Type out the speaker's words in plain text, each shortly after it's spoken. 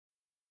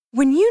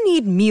When you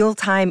need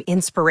mealtime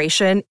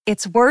inspiration,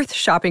 it's worth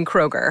shopping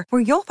Kroger,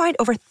 where you'll find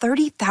over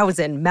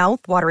 30,000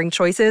 mouth-watering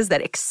choices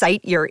that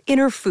excite your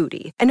inner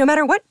foodie. And no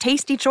matter what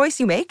tasty choice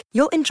you make,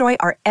 you'll enjoy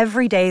our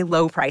everyday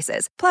low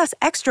prices, plus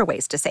extra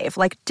ways to save,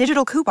 like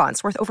digital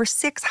coupons worth over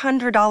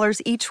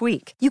 $600 each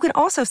week. You can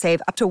also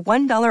save up to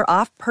 $1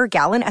 off per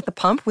gallon at the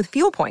pump with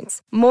fuel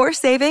points. More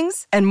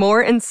savings and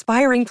more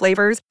inspiring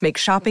flavors make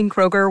shopping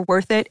Kroger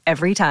worth it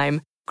every time.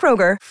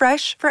 Kroger,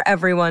 fresh for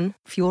everyone.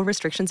 Fuel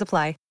restrictions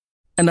apply.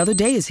 Another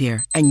day is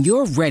here, and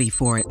you're ready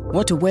for it.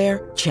 What to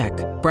wear? Check.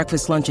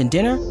 Breakfast, lunch, and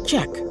dinner?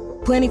 Check.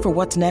 Planning for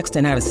what's next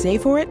and how to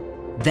save for it?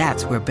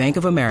 That's where Bank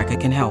of America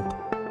can help.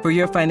 For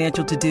your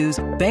financial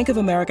to-dos, Bank of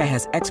America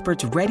has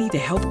experts ready to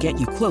help get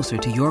you closer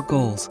to your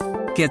goals.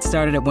 Get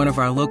started at one of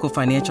our local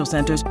financial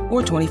centers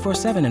or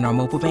 24/7 in our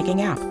mobile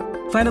banking app.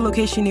 Find a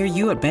location near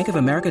you at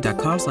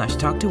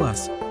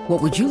bankofamerica.com/talktous.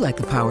 What would you like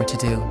the power to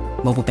do?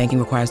 Mobile banking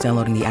requires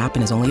downloading the app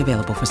and is only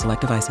available for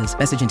select devices.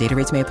 Message and data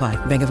rates may apply.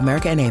 Bank of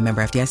America N.A.,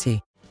 member FDIC.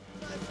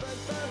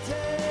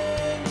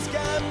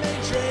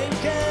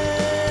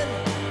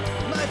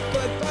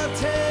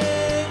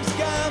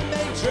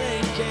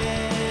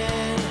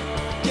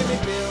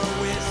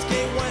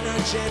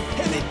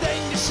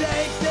 Anything to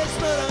shake this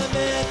mood I'm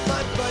in.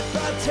 My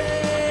football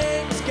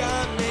team's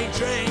got me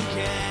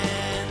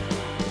drinking.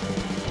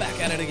 Back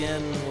at it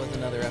again with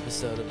another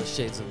episode of the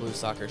Shades of Blue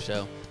Soccer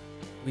Show.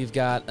 We've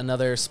got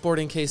another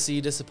Sporting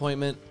KC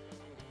disappointment.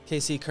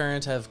 KC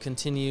Current have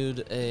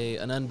continued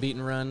an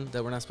unbeaten run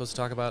that we're not supposed to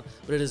talk about,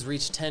 but it has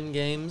reached 10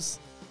 games.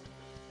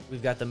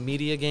 We've got the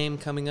media game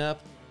coming up.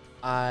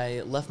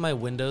 I left my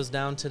windows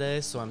down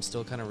today, so I'm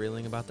still kind of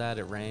reeling about that.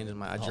 It rained,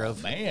 and I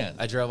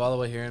drove all the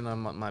way here, and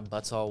my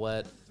butt's all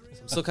wet.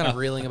 So I'm still kind of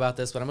reeling about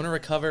this, but I'm going to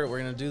recover. We're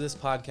going to do this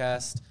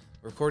podcast.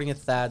 We're recording at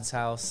Thad's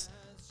house.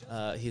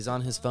 He's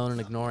on his phone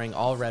and ignoring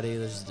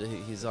already.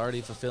 He's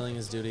already fulfilling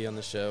his duty on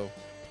the show,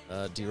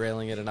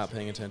 derailing it and not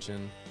paying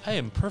attention. I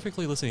am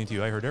perfectly listening to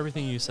you. I heard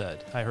everything you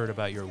said. I heard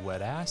about your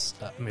wet ass,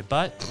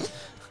 butt.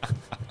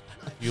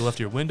 You left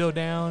your window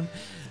down.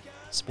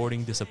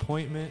 Sporting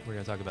disappointment. We're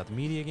going to talk about the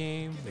media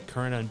game, the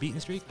current unbeaten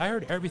streak. I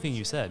heard everything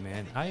you said,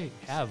 man. I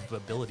have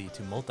ability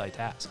to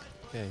multitask.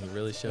 Yeah, he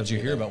really showed. Did you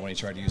hear about when he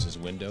tried to use his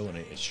window and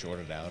it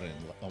shorted out and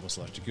almost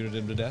electrocuted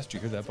him to death? Did you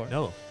hear that part?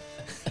 No.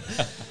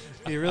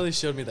 He really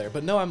showed me there.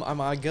 But no,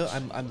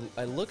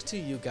 I look to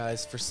you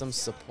guys for some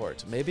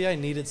support. Maybe I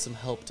needed some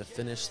help to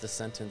finish the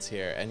sentence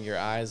here, and your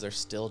eyes are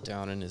still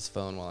down in his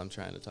phone while I'm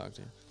trying to talk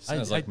to you.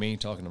 Sounds like me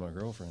talking to my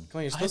girlfriend. Come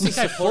on, you're supposed to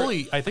support.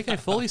 I think I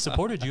fully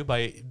supported you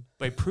by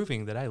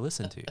proving that I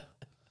listened to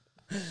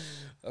you.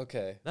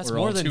 Okay. That's We're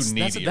more all than too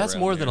needy that's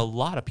more around than a here.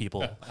 lot of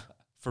people.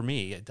 For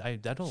me, I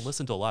don't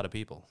listen to a lot of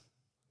people.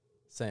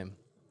 Same.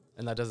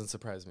 And that doesn't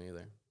surprise me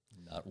either.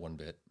 Not one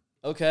bit.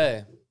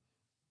 Okay.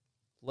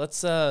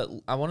 Let's I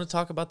want to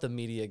talk about the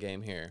media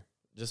game here,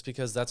 just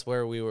because that's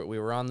where we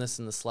were on this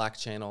in the Slack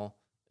channel.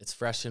 It's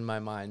fresh in my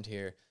mind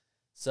here.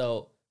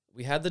 So,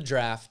 we had the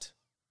draft,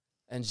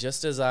 and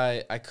just as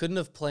I couldn't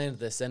have planned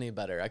this any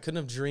better. I couldn't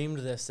have dreamed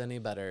this any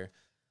better.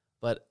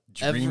 But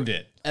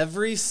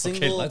every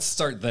single... Okay, let's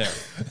start there.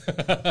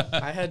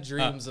 I had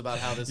dreams about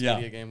how this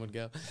media game would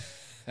go.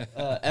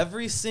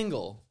 Every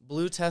single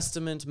Blue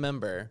Testament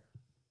member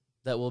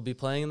that will be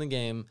playing in the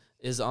game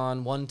is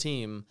on one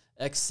team,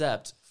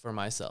 except for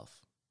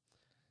myself.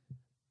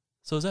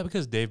 So is that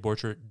because Dave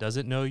Borchert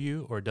doesn't know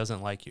you or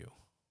doesn't like you?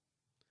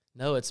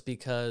 No, it's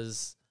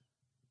because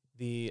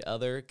the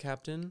other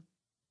captain...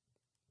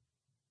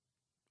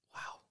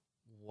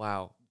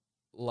 Wow.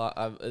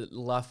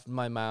 Left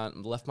my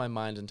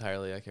mind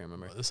entirely. I can't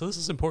remember. So this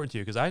is important to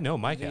you because I know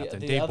my captain,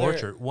 Dave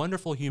Borchert,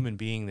 wonderful human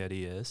being that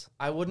he is.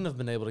 I wouldn't have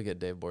been able to get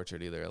Dave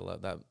Borchert either.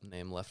 That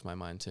name left my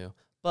mind too.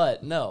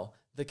 But no,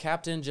 the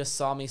captain just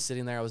saw me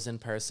sitting there. I was in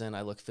person.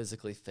 I look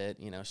physically fit.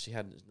 You know,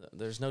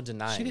 there's no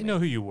denying. She didn't know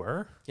who you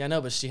were? Yeah, no,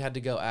 but she had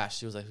to go ask.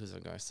 She was like, who's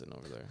that guy sitting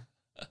over there?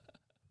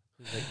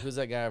 Who's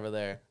that guy over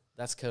there?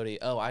 That's Cody.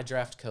 Oh, I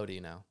draft Cody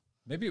now.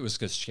 Maybe it was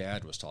because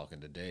Chad was talking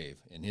to Dave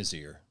in his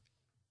ear.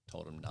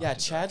 Told him not yeah, to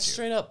Chad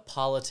straight up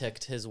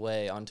politicked his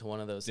way onto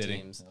one of those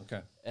teams. Okay.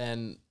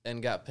 And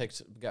got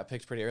picked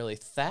pretty early.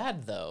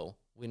 Thad, though,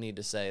 we need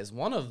to say, is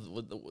one of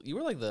you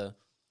were like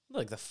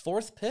the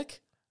fourth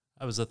pick?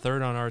 I was the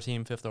third on our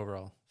team, fifth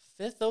overall.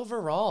 Fifth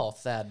overall,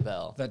 Thad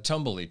Bell. That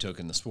tumble he took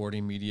in the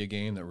Sporting media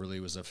game that really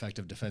was an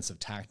effective defensive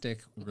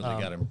tactic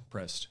really got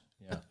impressed.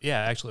 Yeah. Yeah,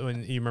 actually,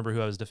 when you remember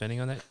who I was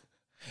defending on that?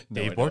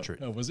 Dave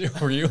Borchert. Oh, was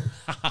it? Were you?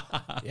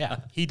 Yeah.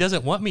 He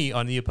doesn't want me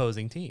on the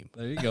opposing team.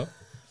 There you go.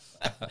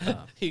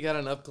 He got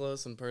an up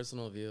close and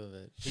personal view of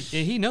it.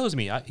 He knows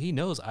me. He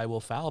knows I will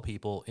foul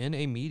people in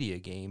a media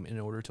game in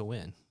order to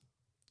win.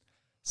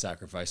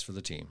 Sacrifice for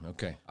the team.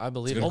 Okay. I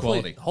believe Good it.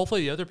 quality.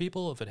 Hopefully the other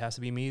people, if it has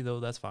to be me, though,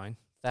 that's fine.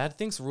 Thad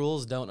thinks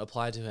rules don't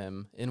apply to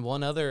him. In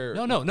one other...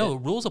 No.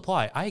 Rules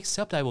apply. I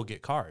accept I will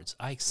get cards.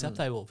 I accept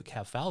I will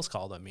have fouls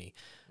called on me.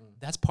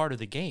 That's part of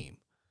the game.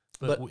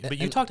 But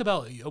you talked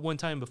about one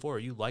time before,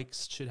 you like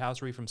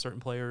shithousery from certain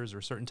players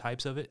or certain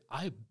types of it.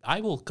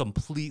 I will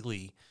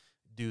completely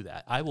do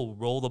that. I will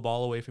roll the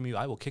ball away from you.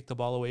 I will kick the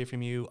ball away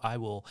from you. I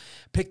will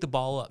pick the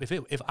ball up.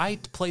 If I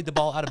played the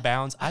ball out of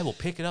bounds, I will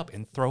pick it up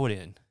and throw it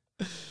in.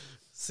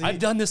 See, I've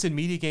done this in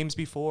media games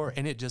before,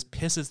 and it just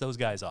pisses those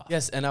guys off.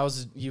 Yes, and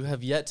you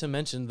have yet to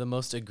mention the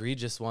most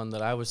egregious one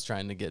that I was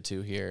trying to get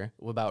to here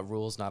about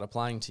rules not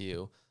applying to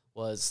you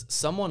was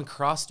someone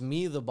crossed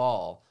me the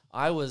ball.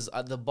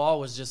 The ball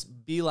was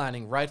just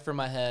beelining right for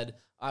my head.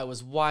 I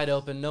was wide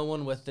open, no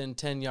one within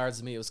 10 yards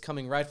of me. It was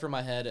coming right for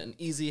my head, an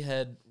easy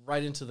head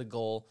right into the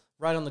goal,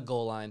 right on the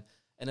goal line.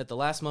 And at the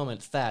last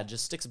moment, Thad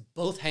just sticks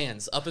both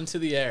hands up into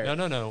the air.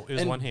 No. It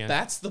was and one hand.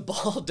 bats the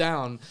ball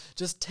down,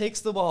 just takes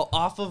the ball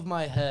off of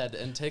my head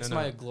and takes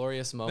my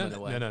glorious moment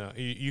away. No.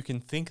 You can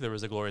think there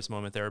was a glorious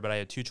moment there, but I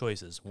had two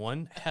choices.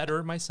 One,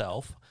 header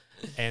myself,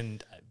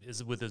 and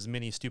with as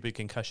many stupid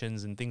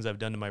concussions and things I've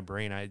done to my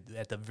brain,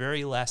 at the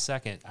very last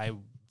second, I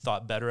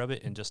thought better of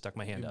it and just stuck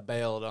my hand up.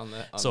 Bailed on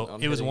that. So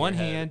it was one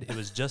hand. It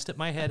was just at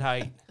my head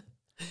height.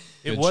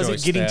 It Good wasn't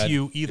choice, getting Thad. to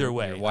you either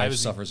way. Your I wife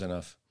was suffers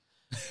enough.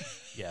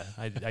 Yeah,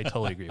 I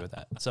totally agree with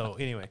that. So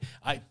anyway,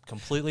 I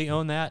completely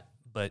own that,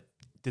 but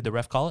did the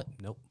ref call it?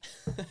 Nope.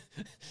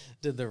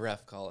 Did the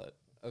ref call it?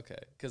 Okay,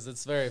 because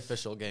it's very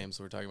official games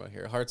we're talking about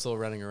here. Hartzell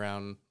running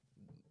around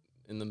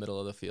in the middle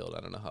of the field.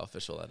 I don't know how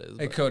official that is.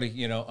 Hey, but-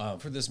 Cody,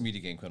 for this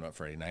media game coming up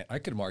Friday night, I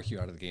could mark you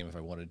out of the game if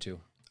I wanted to.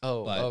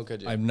 Oh,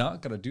 could you? I'm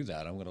not going to do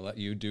that. I'm going to let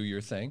you do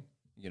your thing.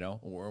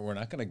 We're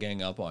not going to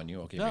gang up on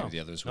you. Okay, No. maybe the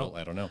others will.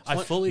 I don't know. I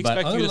fully But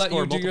expect I'm you to gonna let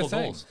score you do your multiple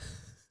thing. goals.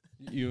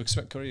 You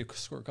expect Cody to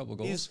score a couple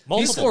goals? He's- He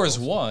multiple scores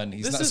goals. one.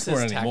 He's This not is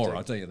scoring his anymore. tactic.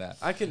 I'll tell you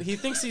that. He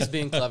thinks he's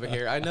being clever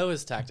here. I know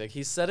his tactic.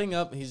 He's setting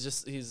up.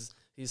 He's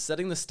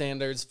setting the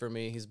standards for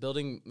me. He's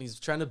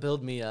trying to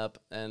build me up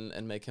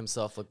and make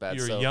himself look bad.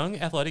 You're So young,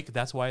 athletic.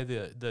 That's why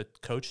the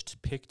coach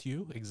picked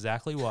you.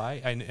 Exactly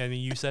why. And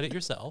you said it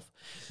yourself.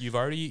 You've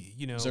already,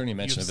 Is there any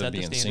mention you've of set it the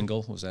being standard.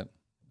 single? Was that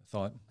a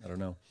thought? I don't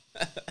know.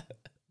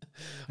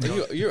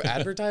 You're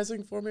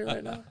advertising for me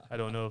right now? I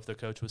don't know if the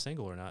coach was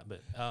single or not,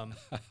 but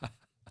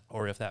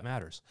or if that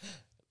matters.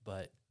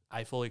 But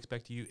I fully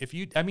expect you.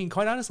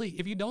 Quite honestly,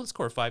 if you don't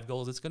score 5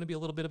 goals, it's going to be a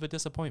little bit of a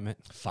disappointment.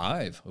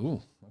 5.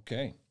 Ooh,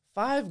 okay.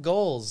 5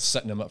 goals.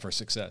 Setting him up for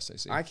success, I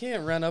see. I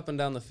can't run up and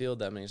down the field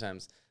that many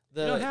times.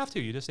 You don't have to.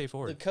 You just stay The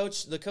forward.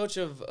 coach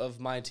of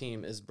my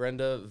team is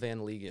Brenda Van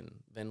Liegen.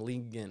 Van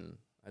Liegen.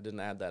 I didn't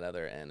add that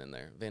other N in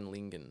there. Van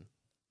Liegen.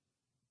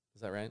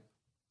 Is that right?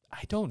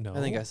 I don't know.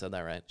 I think I said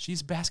that right.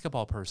 She's a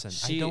basketball person.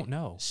 I don't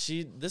know.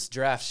 This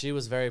draft, she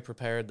was very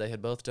prepared. They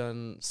had both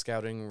done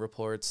scouting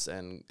reports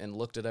and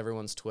looked at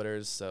everyone's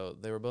Twitters, so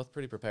they were both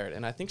pretty prepared.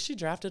 And I think she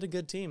drafted a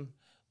good team.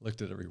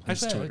 Looked at everyone's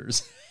Actually,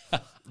 Twitters.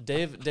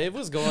 Dave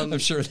was going. I'm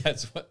sure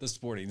that's what the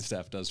sporting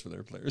staff does for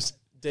their players.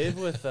 Dave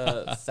with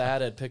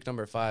Thad at pick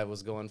number 5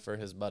 was going for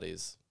his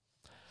buddies.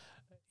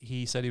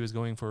 He said he was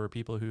going for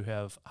people who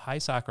have high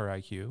soccer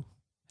IQ,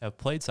 have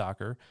played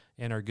soccer,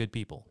 and are good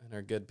people. And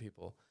are good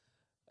people.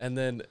 And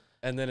then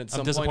at some I'm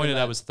point disappointed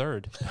I was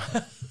third.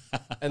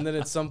 And then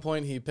at some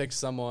point he picked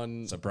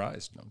someone.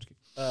 Surprised. No, I'm just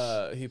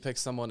kidding. He picked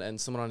someone, and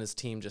someone on his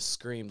team just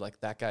screamed like,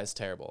 "That guy's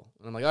terrible."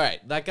 And I'm like, "All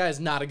right, that guy's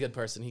not a good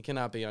person. He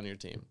cannot be on your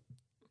team."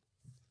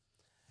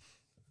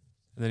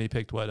 And then he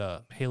picked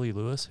Haley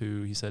Lewis,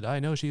 who he said, I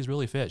know she's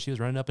really fit. She was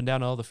running up and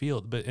down all the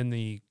field. But in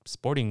the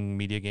sporting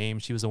media game,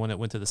 she was the one that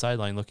went to the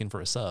sideline looking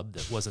for a sub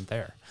that wasn't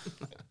there.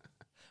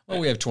 Well,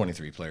 we have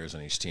 23 players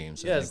on each team.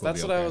 So Yes,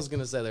 that's what I okay. was going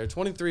to say. There are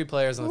 23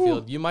 players on the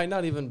field. You might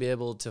not even be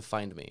able to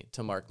find me,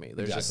 to mark me.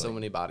 There's just so Exactly.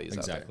 many bodies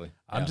Exactly.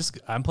 out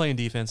I'm playing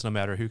defense no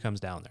matter who comes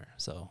down there.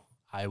 So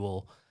I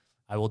will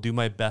do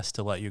my best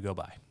to let you go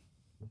by.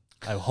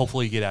 I will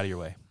hopefully get out of your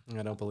way. there.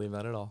 I don't believe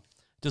that at all.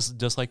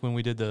 Just like when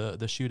we did the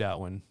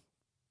shootout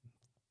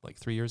like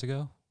 3 years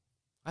ago.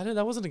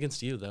 That wasn't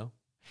against you, though.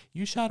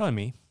 You shot on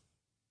me.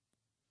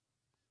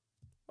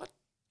 What?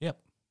 Yep.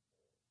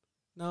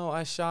 No,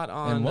 I shot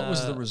on... And what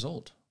was the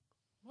result?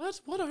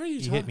 What are you You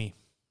talking... hit me.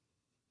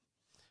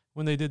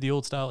 When they did the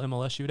old style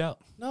MLS shootout.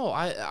 No,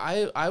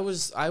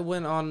 I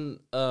went on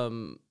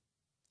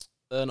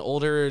an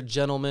older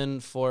gentleman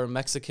for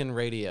Mexican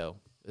radio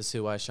is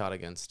who I shot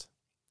against.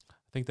 I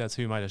think that's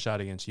who might have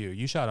shot against you.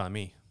 You shot on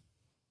me.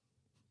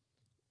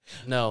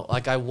 No,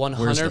 like I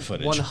Where's the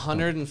footage?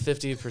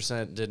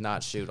 150% did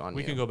not shoot on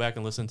We you. can go back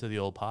and listen to the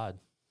old pod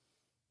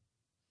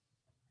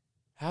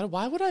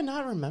Why would I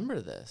not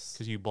remember this?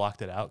 because you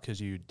blocked it out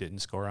because you didn't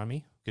score on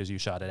me because you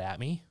shot it at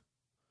me.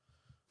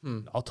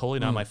 All totally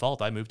not my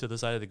fault. I moved to the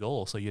side of the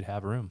goal so you'd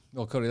have room.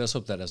 Well, Cody, let's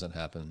hope that doesn't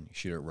happen. You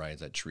shoot it right at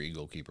that tree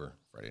goalkeeper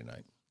Friday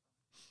night,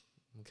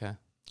 Okay.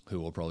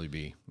 who will probably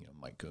be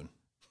Mike Kuhn.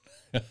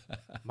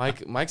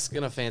 Mike's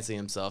gonna fancy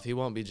himself. He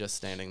won't be just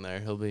standing there.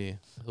 He'll be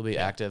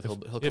active. He'll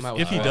come out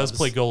with If he does gloves.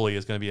 play goalie,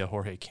 it's going to be a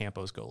Jorge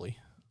Campos goalie.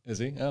 Is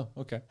he? Oh,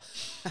 okay.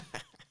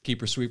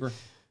 Keeper sweeper.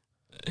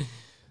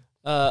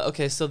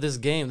 Okay, so this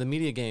game, the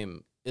media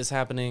game, is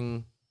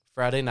happening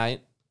Friday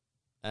night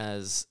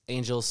as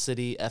Angel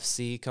City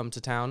FC come to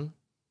town.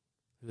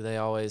 Who they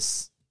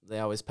always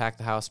pack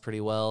the house pretty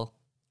well.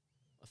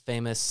 A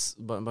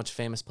bunch of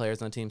famous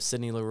players on the team.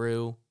 Sidney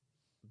LaRue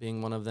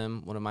being one of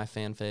them, one of my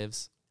fan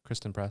faves.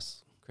 Kristen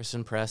Press.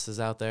 Christian Press is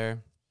out there.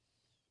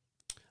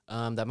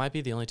 That might be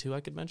the only two I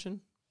could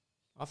mention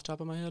off the top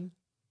of my head.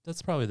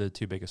 That's probably the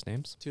two biggest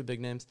names. Two big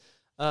names.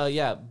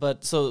 Yeah,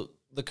 but so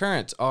the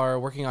Current are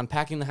working on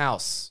packing the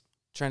house,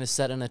 trying to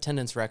set an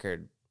attendance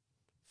record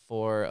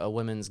for a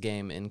women's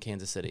game in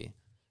Kansas City.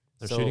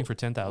 They're So shooting for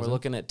 10,000. We're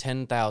looking at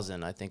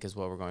 10,000, I think, is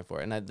what we're going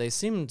for. And they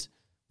seem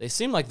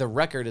like the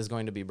record is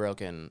going to be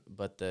broken,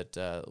 but that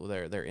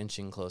they're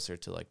inching closer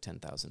to like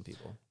 10,000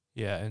 people.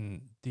 Yeah,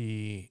 and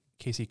the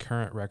KC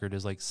Current record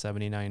is like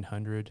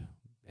 7,900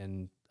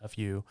 and a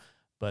few,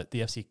 but the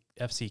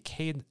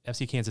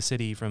FC Kansas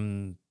City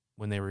from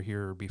when they were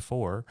here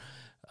before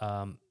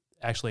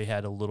actually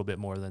had a little bit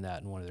more than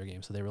that in one of their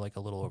games, so they were like a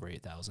little over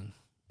 8,000.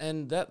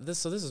 And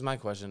this is my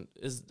question: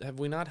 have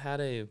we not had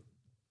a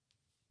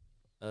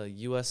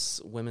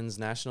U.S. women's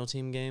national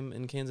team game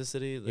in Kansas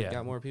City that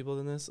got more people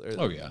than this? Or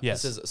Oh, yeah.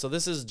 Yes.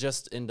 This is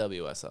just in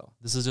WSL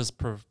This is just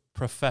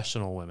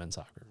professional women's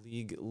soccer,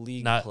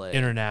 league not play.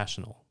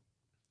 international.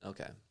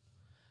 Okay.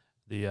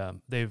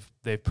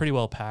 They've pretty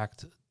well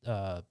packed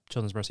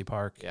Children's Mercy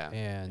Park,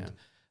 Yeah.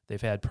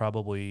 they've had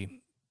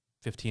probably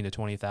 15 to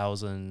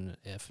 20,000,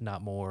 if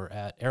not more,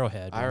 at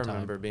Arrowhead. I one time.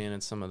 remember being in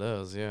some of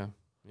those. Yeah.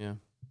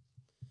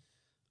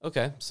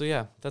 Okay, so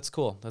yeah, that's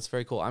cool. That's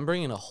very cool. I'm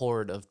bringing a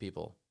horde of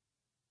people.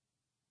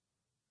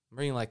 I'm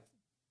bringing like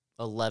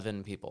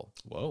 11 people.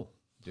 Whoa,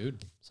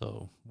 dude.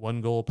 So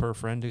 1 goal per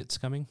friend it's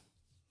coming.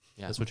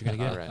 Yeah, That's what you're gonna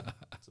get? All right,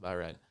 that's about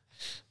right.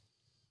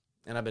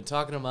 And I've been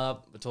talking them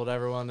up. I told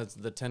everyone it's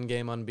the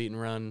 10-game unbeaten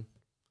run,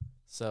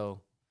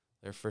 so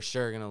they're for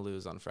sure gonna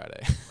lose on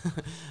Friday.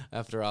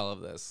 After all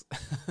of this,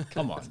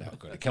 Come on now,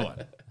 Cody. Come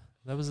on.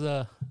 That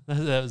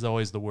was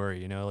always the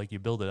worry, like you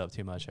build it up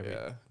too much.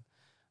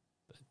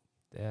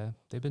 Yeah,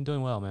 they've been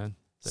doing well, man.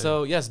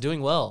 So yes,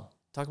 doing well.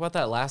 Talk about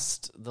that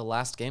the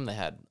last game they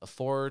had, a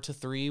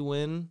 4-3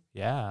 win.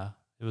 Yeah,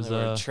 it was They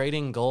were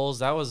trading goals.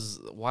 That was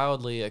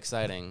wildly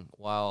exciting.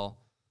 While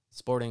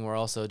Sporting were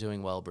also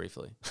doing well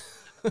briefly.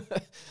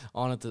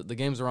 The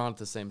games were on at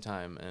the same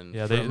time, and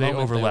yeah, for a they moment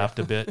overlapped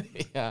a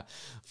bit. Yeah,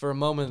 for a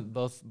moment,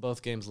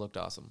 both games looked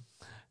awesome.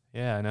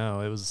 Yeah, I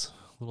know. It was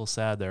a little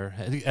sad there.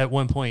 At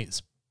one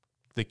point,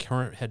 the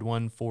Current had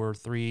won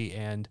 4-3,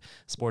 and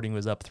Sporting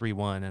was up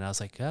 3-1, and I was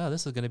like, oh,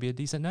 this is going to be a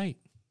decent night.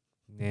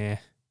 Nah.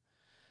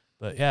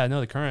 But yeah, no,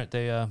 the Current,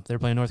 they're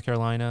playing North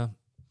Carolina.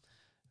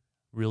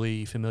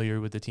 Really familiar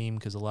with the team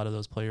because a lot of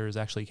those players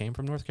actually came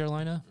from North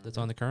Carolina. That's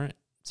on the Current,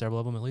 several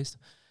of them at least.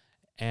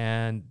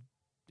 And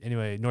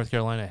anyway, North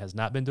Carolina has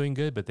not been doing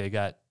good, but they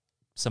got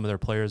some of their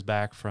players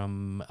back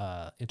from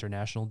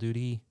international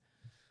duty.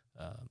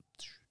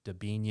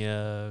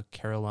 Dabinia,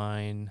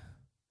 Caroline,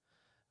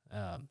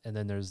 and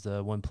then there's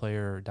the one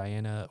player,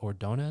 Diana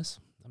Ordonez.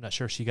 I'm not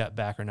sure if she got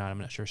back or not. I'm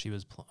not sure she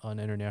was on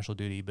international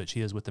duty, but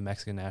she is with the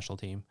Mexican national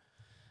team.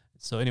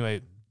 So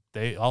anyway,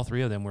 all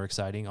three of them were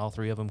exciting. All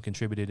three of them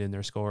contributed in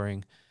their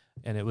scoring,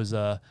 and it was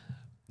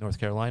North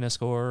Carolina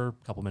score.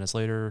 A couple minutes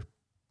later,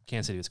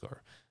 Kansas City would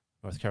score.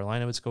 North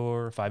Carolina would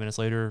score. 5 minutes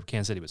later,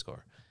 Kansas City would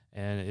score,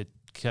 and it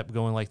kept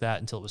going like that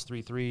until it was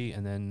 3-3,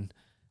 and then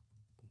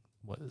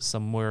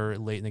somewhere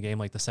late in the game,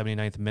 like the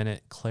 79th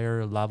minute,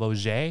 Claire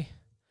Lavoisier.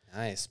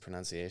 Nice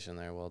pronunciation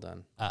there. Well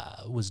done.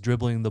 Was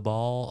dribbling the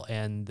ball,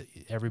 and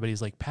everybody's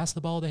like, pass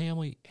the ball to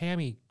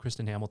Hammy,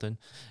 Kristen Hamilton.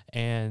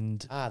 And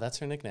that's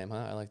her nickname,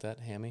 huh? I like that,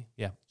 Hammy.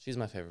 Yeah. She's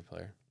my favorite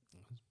player.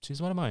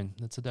 She's one of mine.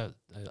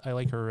 I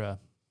like her.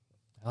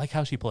 I like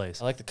how she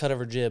plays. I like the cut of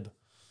her jib.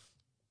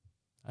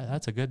 I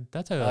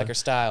like her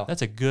style.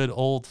 That's a good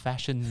old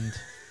fashioned.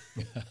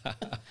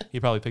 He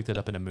probably picked it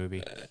up in a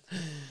movie.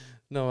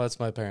 No,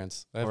 that's my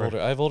parents. I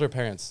have older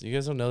parents. You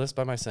guys don't know this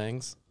by my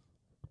sayings?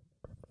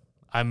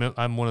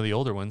 I'm one of the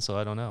older ones, so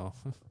I don't know.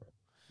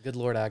 Good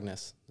Lord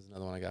Agnes is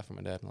another one I got from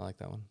my dad. I like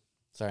that one.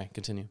 Sorry,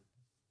 continue.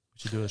 We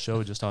should do a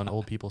show just on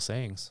old people's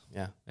sayings.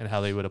 Yeah. And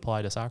how they would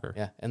apply to soccer.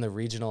 Yeah, and the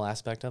regional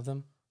aspect of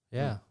them.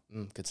 Yeah.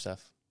 Good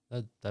stuff.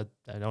 That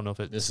I don't know if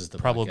This is the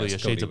probably podcast a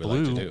Shades of Cody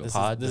would like Blue to do.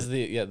 pod. This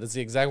is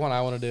the exact one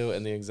I want to do,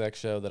 and the exact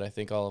show that I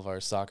think all of our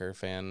soccer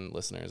fan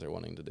listeners are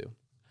wanting to do.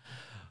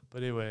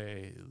 But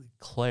anyway,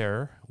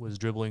 Claire was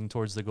dribbling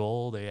towards the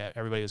goal.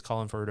 Everybody was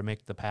calling for her to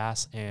make the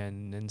pass,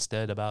 and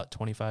instead, about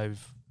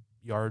 25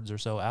 yards or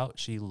so out,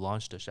 she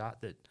launched a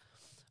shot that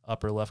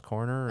upper left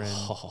corner, and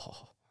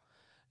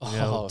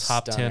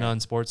top 10 on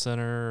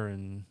SportsCenter,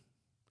 and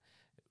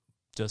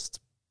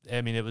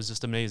it was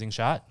just an amazing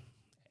shot,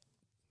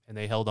 and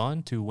they held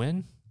on to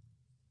win.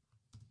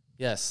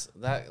 Yes,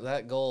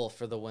 that goal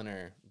for the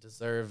winner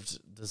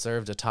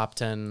deserved a top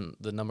 10,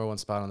 the number one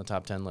spot on the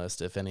top 10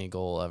 list, if any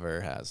goal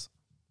ever has.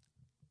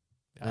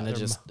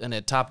 And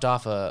it topped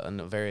off a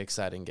very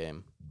exciting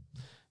game.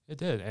 It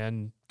did,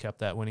 and kept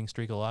that winning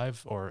streak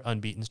alive, or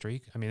unbeaten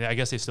streak. I mean, I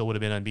guess they still would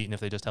have been unbeaten if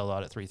they just held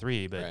out at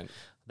 3-3, but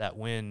that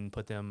win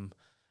put them,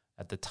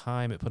 at the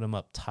time, it put them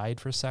up tied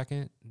for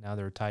second. Now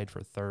they're tied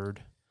for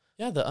third.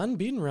 Yeah, the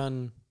unbeaten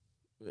run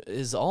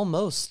is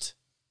almost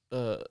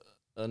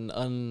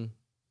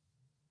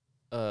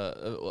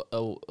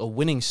a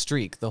winning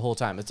streak the whole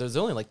time. There's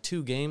only like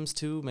 2 games,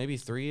 maybe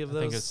 3 of those.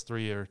 I think it's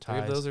 3 or ties.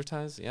 3 of those are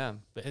ties. Yeah,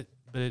 But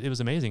it was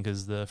amazing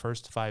because the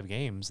first 5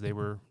 games they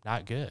were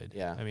not good.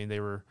 Yeah. I mean, they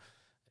were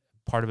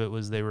part of it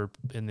was they were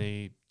in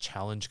the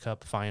Challenge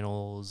Cup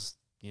finals.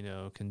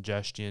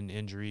 Congestion,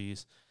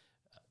 injuries.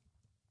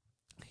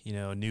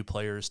 New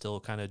players still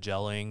kind of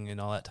gelling and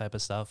all that type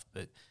of stuff.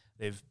 But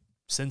they've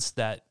since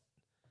that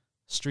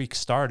streak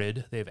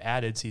started, they've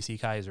added CeCe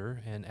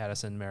Kaiser and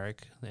Addison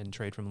Merrick in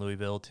trade from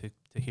Louisville to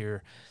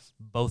here.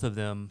 Both of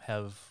them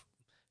have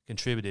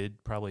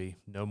contributed, probably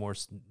none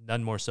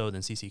more so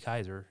than CeCe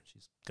Kaiser.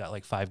 She's got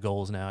like 5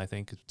 goals now, I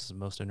think. It's the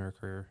most in her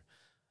career.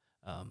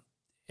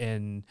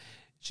 And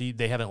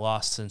they haven't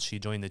lost since she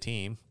joined the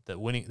team.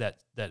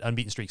 That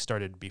unbeaten streak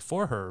started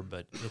before her,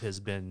 but it has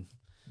been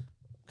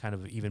kind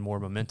of even more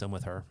momentum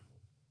with her.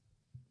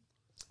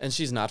 And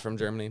she's not from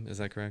Germany, is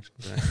that correct?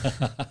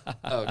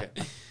 Oh, okay.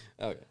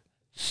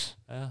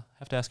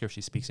 Have to ask her if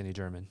she speaks any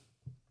German.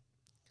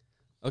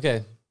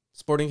 Okay.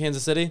 Sporting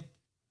Kansas City.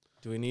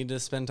 Do we need to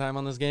spend time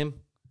on this game?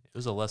 It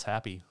was a less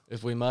happy.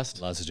 If we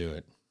must. Let's do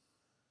it.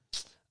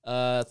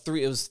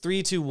 It was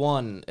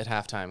 3-1 at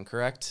halftime,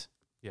 correct?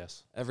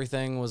 Yes.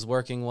 Everything was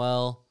working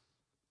well.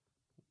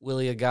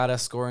 Willie Agata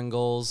scoring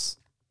goals.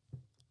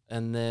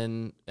 And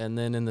then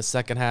in the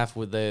second half,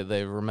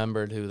 they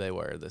remembered who they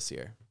were this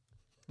year.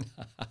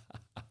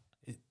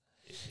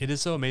 It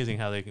is so amazing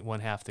how one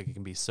half they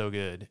can be so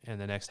good,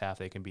 and the next half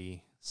they can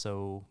be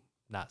so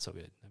not so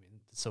good. I mean,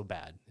 it's so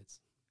bad.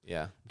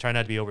 Yeah. I'm trying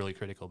not to be overly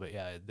critical, but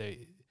yeah,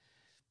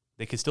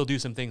 they could still do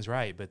some things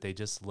right, but they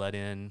just let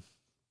in.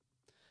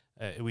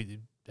 We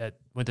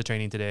went to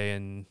training today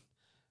and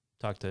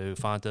talked to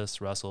Fontas,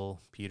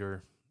 Russell,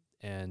 Peter,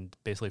 and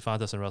basically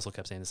Fontas and Russell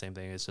kept saying the same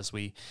thing. It's just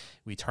we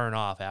turn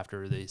off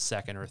after the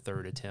second or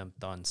third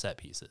attempt on set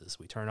pieces.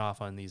 We turn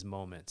off on these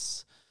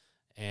moments,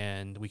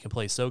 and we can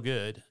play so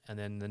good, and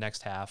then the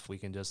next half we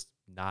can just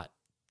not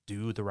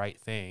do the right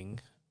thing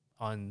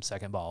on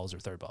second balls or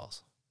third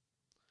balls.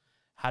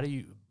 How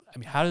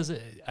does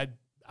it?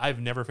 I've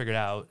never figured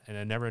out, and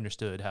I never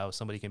understood how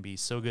somebody can be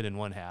so good in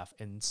one half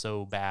and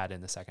so bad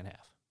in the second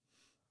half.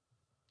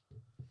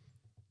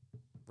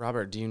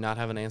 Robert, do you not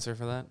have an answer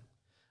for that?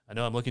 I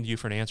know I'm looking to you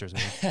for an answer,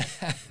 man.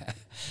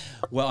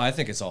 Well, I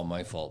think it's all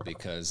my fault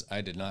because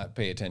I did not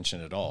pay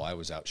attention at all. I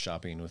was out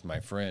shopping with my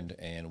friend,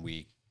 and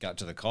we got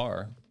to the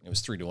car. It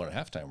was 3-1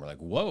 at halftime. We're like,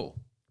 whoa,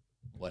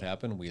 what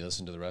happened? We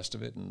listened to the rest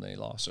of it, and they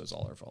lost, so it's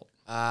all our fault.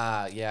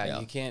 Yeah.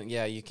 You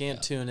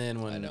can't tune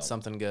in when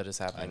something good is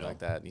happening like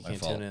that. You My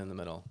can't fault. tune in the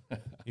middle.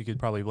 You could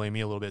probably blame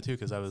me a little bit too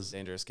because I was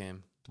Dangerous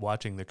game.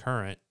 watching the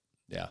Current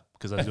Yeah.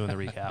 because I was doing the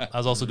recap. I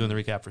was also doing the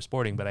recap for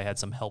Sporting, but I had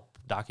some help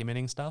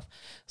documenting stuff,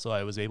 so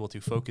I was able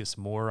to focus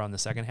more on the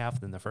second half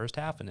than the first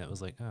half, and it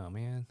was like, oh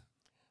man.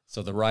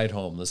 So the ride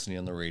home, listening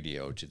on the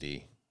radio to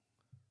the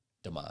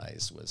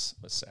demise was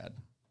sad.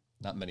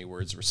 Not many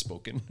words were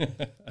spoken.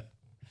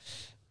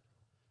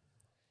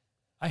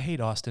 I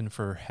hate Austin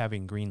for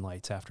having green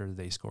lights after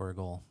they score a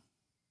goal.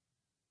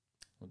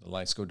 When the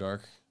lights go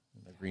dark,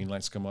 and the green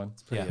lights come on.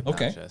 Pretty Yeah.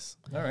 obnoxious.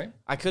 All right.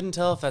 I couldn't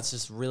tell if that's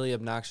just really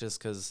obnoxious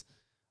because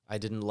I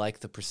didn't like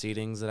the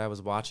proceedings that I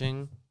was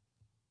watching,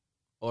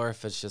 or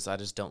if it's just I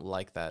just don't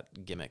like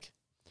that gimmick.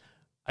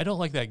 I don't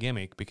like that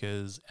gimmick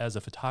because as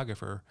a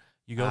photographer,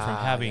 you go from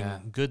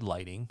having good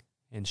lighting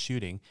and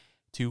shooting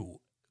to,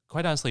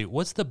 quite honestly,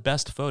 what's the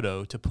best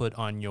photo to put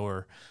on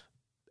your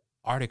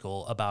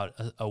article about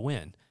a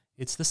win?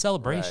 It's the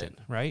celebration,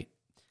 right?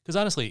 Because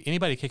honestly,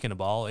 anybody kicking a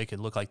ball, it could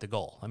look like the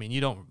goal. I mean,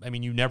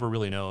 you never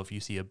really know if you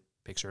see a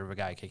picture of a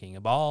guy kicking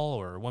a ball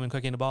or a woman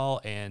kicking a ball,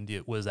 and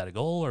was that a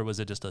goal or was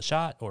it just a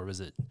shot or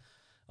was it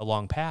a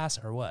long pass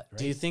or what? Right?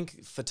 Do you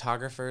think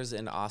photographers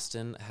in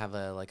Austin have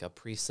a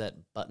preset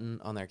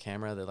button on their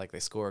camera that they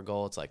score a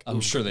goal? It's like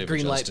I'm sure they've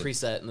green light adjusted.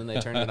 preset, and then they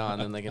turn it on,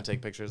 and then they can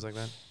take pictures like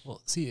that.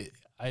 Well, see,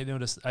 I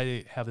noticed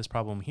I have this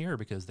problem here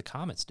because the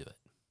Comets do it,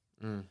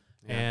 Yeah.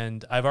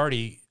 and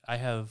I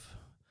have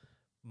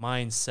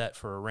mine set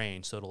for a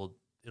range, so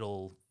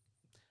it'll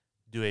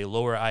do a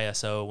lower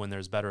ISO when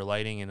there's better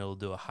lighting, and it'll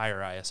do a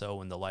higher ISO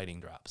when the lighting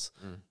drops.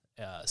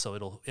 So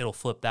it'll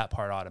flip that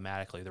part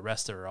automatically. The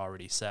rest are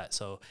already set.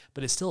 So,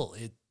 but it's still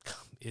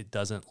it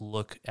doesn't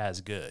look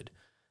as good.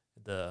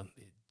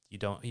 You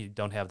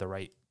don't have the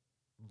right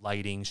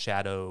lighting,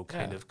 shadow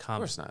kind of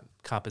course not.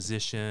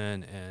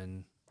 composition,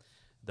 and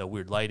the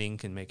weird lighting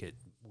can make it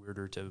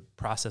weirder to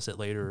process it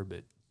later.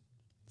 But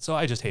so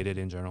I just hate it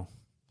in general.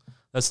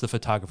 That's the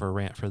photographer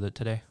rant for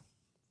today.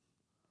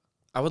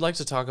 I would like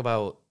to talk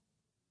about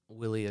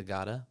Willie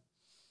Agata.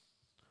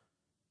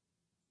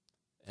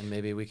 And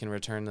maybe we can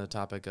return to the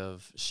topic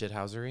of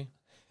shithousery.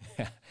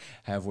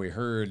 Have we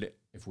heard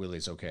if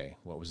Willie's okay?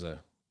 What was the...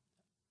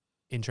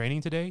 In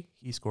training today,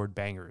 he scored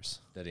bangers.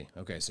 Did he?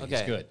 Okay, so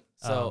he's good.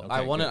 So Okay,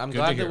 I'm good to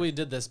glad that hear. we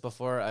did this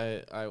before.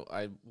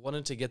 I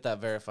wanted to get that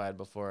verified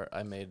before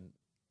I made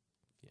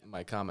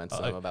my comments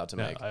that I'm about to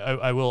make.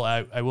 I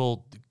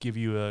will give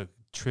you a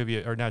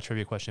trivia, or not a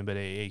trivia question, but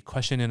a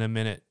question in a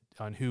minute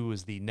on who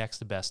was the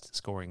next best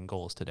scoring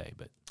goals today.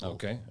 But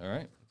Okay, all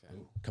right.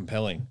 Ooh,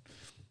 compelling.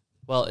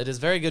 Well, it is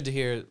very good to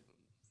hear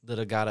that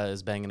Agata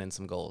is banging in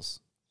some goals,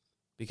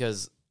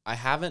 because I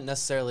haven't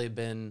necessarily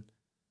been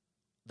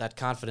that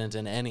confident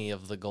in any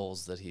of the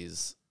goals that he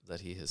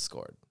has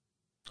scored.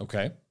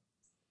 Okay.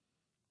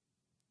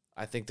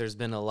 I think there's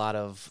been a lot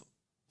of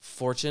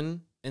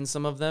fortune in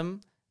some of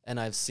them, and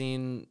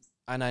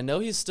I know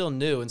he's still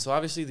new, and so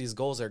obviously these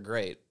goals are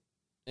great.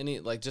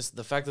 Just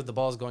the fact that the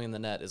ball is going in the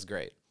net is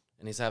great,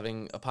 and he's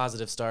having a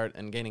positive start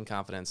and gaining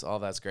confidence, all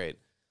that's great.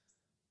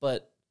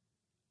 But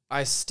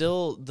I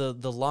still,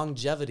 the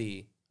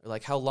longevity, or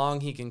like how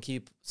long he can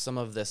keep some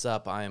of this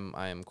up, I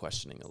am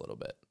questioning a little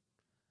bit.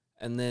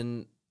 And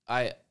then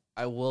I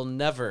will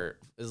never,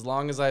 as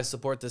long as I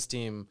support this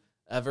team,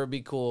 ever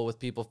be cool with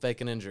people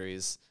faking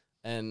injuries.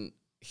 And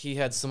he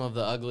had some of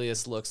the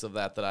ugliest looks of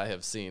that I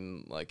have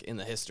seen, like, in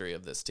the history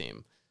of this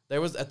team.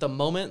 There was, at the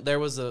moment,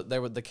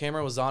 the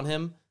camera was on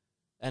him,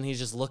 and he's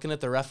just looking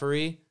at the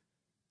referee,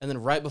 and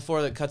then right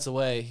before it cuts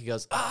away, he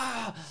goes,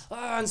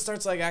 and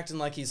starts, like, acting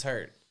like he's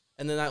hurt.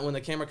 And then when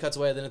the camera cuts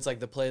away, then it's like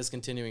the play is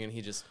continuing, and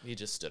he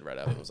just stood right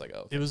up and was like,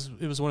 "Oh." Okay.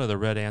 It was one of the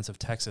red ants of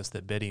Texas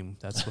that bit him.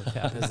 That's what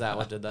happened. Is that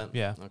what did that?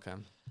 Yeah. Okay.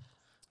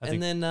 I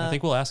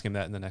think we'll ask him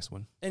that in the next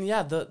one. And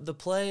yeah, the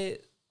play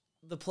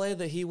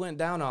that he went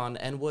down on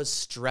and was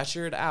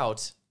stretchered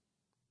out,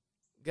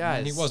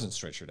 guys. He wasn't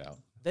stretchered out.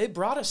 They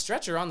brought a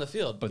stretcher on the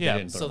field, But Yeah, they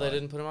didn't put so him they on.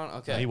 didn't put him on.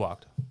 Okay. He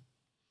walked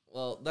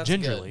Well, that's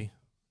gingerly.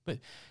 But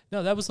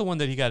no, that was the one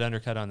that he got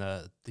undercut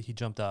on he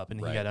jumped up and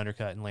he Right. got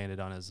undercut and landed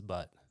on his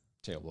butt.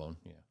 Tailbone,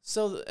 yeah.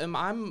 So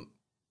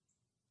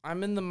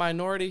I'm in the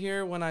minority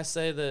here when I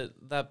say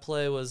that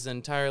play was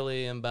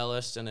entirely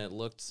embellished and it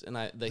looked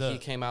he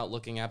came out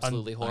looking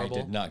absolutely horrible.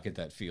 I did not get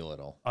that feel at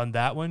all. On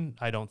that one,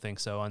 I don't think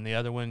so. On the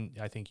other one,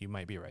 I think you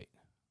might be right.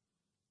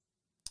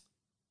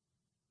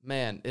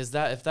 Man, if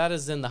that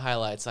is in the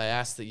highlights, I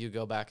ask that you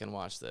go back and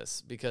watch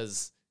this,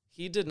 because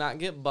he did not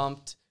get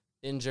bumped,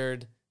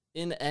 injured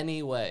in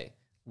any way.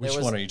 Which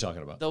one are you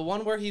talking about? The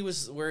one where he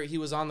was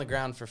on the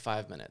ground for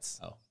 5 minutes.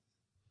 Oh.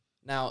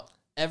 Now,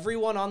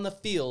 everyone on the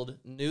field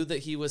knew that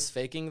he was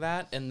faking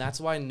that, and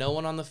that's why no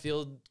one on the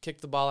field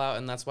kicked the ball out,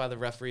 and that's why the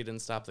referee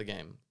didn't stop the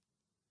game.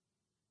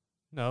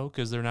 No,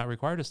 because they're not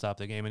required to stop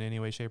the game in any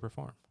way, shape, or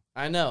form.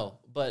 I know,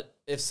 but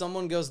if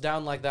someone goes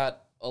down like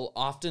that,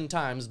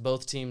 oftentimes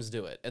both teams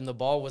do it. And the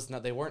ball was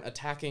not, they weren't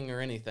attacking or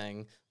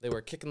anything. They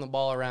were kicking the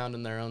ball around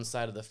in their own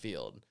side of the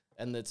field.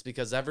 And it's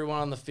because everyone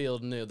on the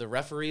field knew. The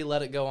referee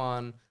let it go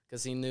on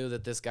because he knew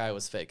that this guy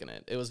was faking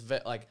it. It was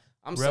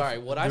sorry,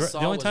 what I saw.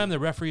 The only was, time the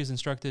referee is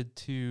instructed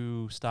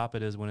to stop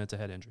it is when it's a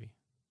head injury.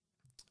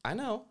 I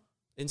know.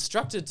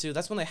 Instructed to,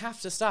 that's when they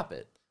have to stop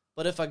it.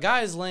 But if a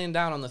guy is laying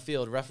down on the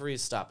field,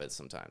 referees stop it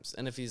sometimes.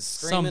 And if he's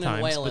screaming Sometimes,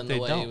 and wailing but the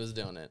way they he don't. was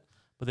doing it.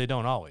 But they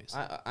don't always.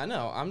 I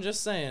know. I'm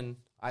just saying,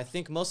 I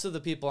think most of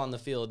the people on the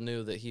field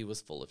knew that he was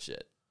full of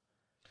shit.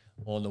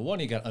 Well, and the one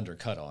he got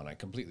undercut on, I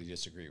completely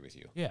disagree with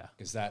you. Yeah.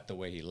 Because the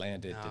way he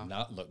landed did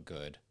not look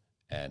good.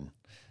 And,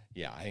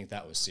 yeah, I think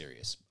that was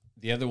serious.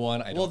 The other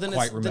one, I don't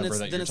quite remember that you're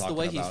talking about. Then it's the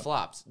way he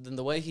flopped. Then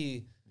the way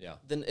he... Yeah.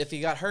 Then if he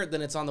got hurt,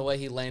 then it's on the way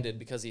he landed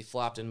because he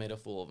flopped and made a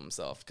fool of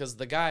himself. Because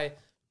the guy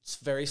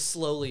very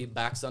slowly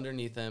backs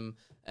underneath him,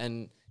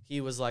 and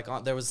he was like...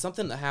 there was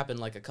something that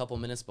happened like a couple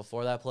minutes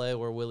before that play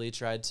where Willie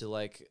tried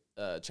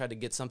to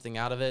get something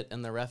out of it,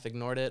 and the ref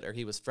ignored it, or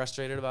he was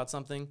frustrated about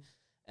something.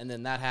 And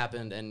then that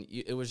happened, and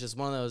it was just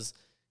one of those...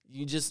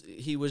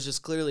 He was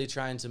just clearly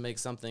trying to make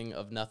something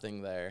of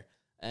nothing there.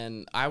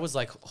 And I was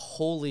like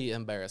wholly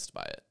embarrassed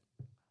by it.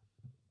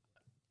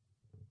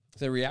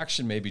 The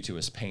reaction maybe to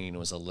his pain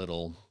was a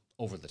little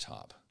over the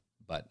top.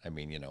 But, I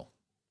mean, And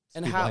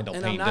people how? handle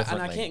And pain I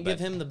differently, can't but- give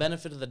him the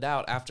benefit of the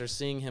doubt after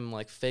seeing him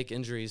like fake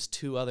injuries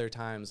 2 other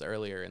times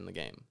earlier in the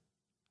game.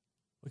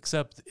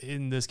 Except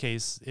in this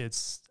case,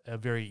 it's a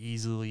very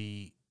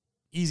easy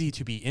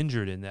to be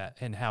injured in that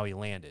and how he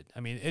landed. I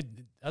mean,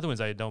 other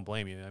ones I don't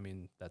blame you. I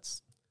mean,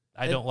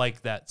 I don't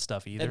like that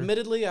stuff either.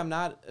 Admittedly, I'm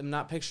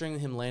not picturing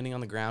him landing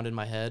on the ground in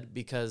my head,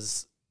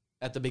 because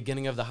at the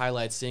beginning of the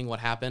highlights, seeing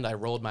what happened, I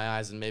rolled my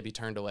eyes and maybe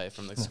turned away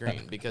from the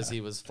screen because he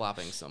was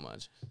flopping so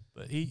much.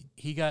 But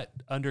he got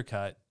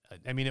undercut.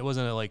 I mean, it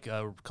wasn't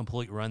a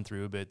complete run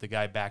through, but the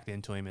guy backed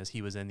into him as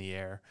he was in the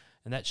air,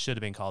 and that should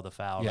have been called a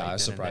foul. Yeah, right I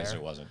was then and surprised there.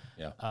 it wasn't.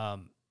 Yeah.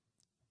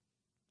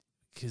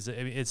 Because I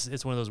mean,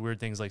 it's one of those weird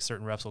things. Like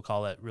certain refs will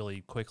call it really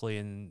quickly,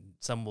 and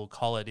some will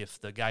call it if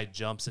the guy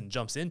jumps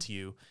into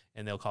you,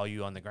 and they'll call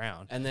you on the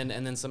ground. And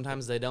then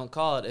sometimes they don't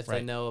call it if they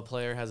Right. know a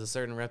player has a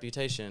certain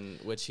reputation,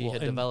 which he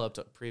had and- developed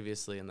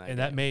previously in that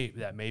And game.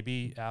 that may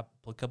be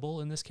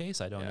applicable in this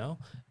case. I don't Yeah. know.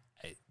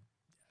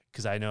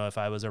 Because I know if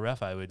I was a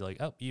ref, I would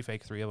you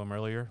faked 3 of them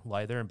earlier,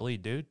 lie there and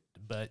bleed, dude.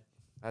 But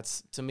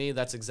To me,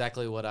 that's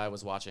exactly what I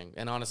was watching.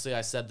 And honestly,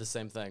 I said the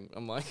same thing.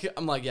 I'm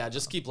like, yeah,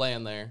 just keep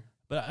laying there.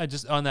 But I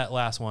just, on that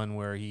last one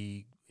where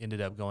he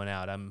ended up going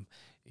out,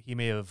 he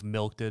may have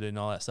milked it and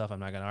all that stuff. I'm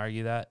not going to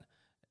argue that,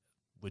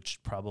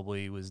 which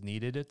probably was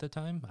needed at the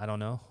time. I don't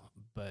know,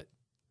 but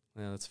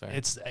Yeah, that's fair.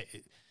 it's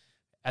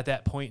at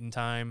that point in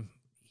time,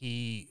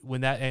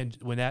 when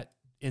that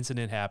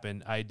incident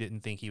happened, I didn't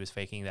think he was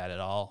faking that at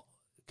all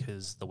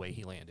because the way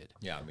he landed.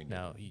 Yeah, I mean,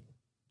 Now, you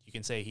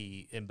can say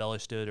he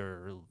embellished it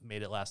or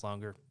made it last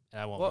longer,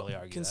 and I won't really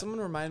argue Can that. someone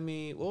remind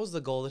me, what was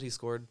the goal that he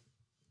scored?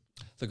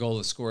 the goal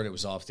that scored, it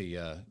was off the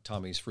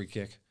Tommy's free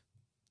kick.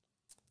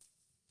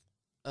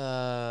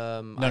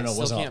 No, No, it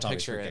wasn't off Tommy's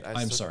picture free it. kick.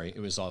 I'm sorry. It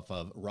was off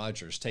of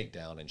Rogers'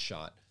 takedown and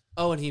shot.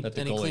 Oh, and he That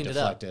the cleaned goalie it up.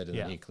 deflected, and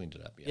Yeah. then he cleaned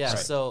it up. Yeah. Right.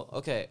 So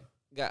okay,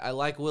 I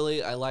like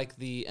Willie. I like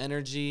the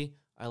energy.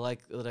 I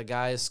like that a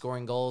guy is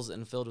scoring goals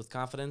and filled with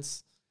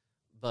confidence.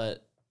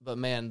 But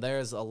man,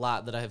 there's a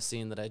lot that I have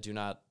seen that I do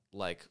not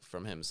like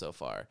from him so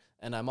far.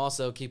 And I'm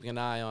also keeping an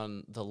eye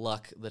on the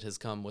luck that has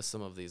come with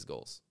some of these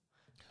goals.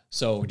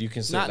 So do you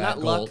consider Not that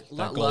goal luck, that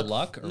not goal luck.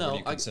 luck, or No, what do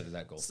you I- consider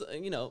that goal? So,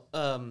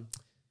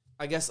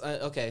 I guess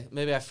okay,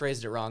 maybe I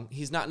phrased it wrong.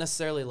 He's not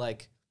necessarily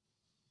like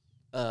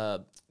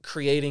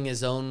creating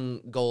his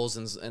own goals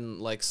and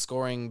like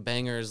scoring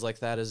bangers like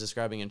that as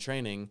describing in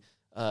training.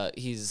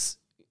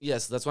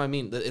 Yes, that's what I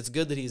mean. It's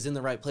good that he's in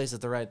the right place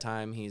at the right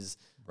time. He's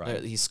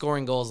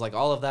scoring goals. Like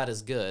all of that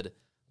is good,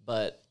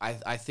 but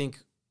I think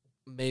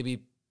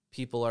maybe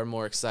people are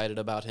more excited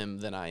about him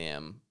than I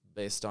am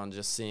based on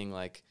just seeing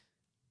like,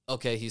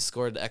 okay, he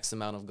scored X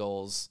amount of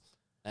goals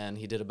and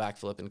he did a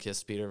backflip and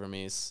kissed Peter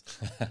Vermees,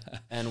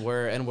 and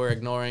we're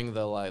ignoring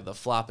the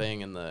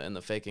flopping and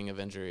the faking of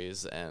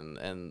injuries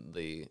and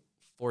the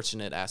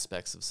fortunate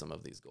aspects of some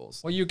of these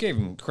goals. Well, you gave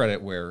him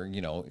credit where,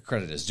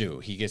 credit is due.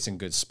 He gets in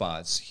good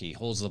spots. He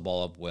holds the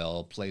ball up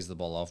well, plays the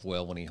ball off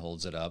well when he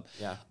holds it up.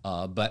 Yeah.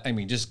 But, I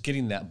mean, just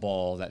getting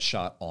that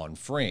shot on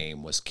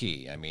frame was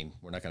key. I mean,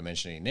 we're not going to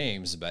mention any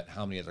names, but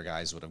how many other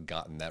guys would have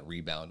gotten that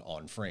rebound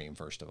on frame,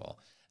 first of all?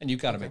 And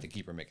you've got to make the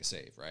keeper make a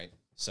save, right?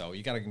 So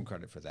you got to give him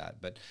credit for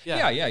that. But,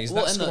 yeah, he's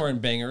not scoring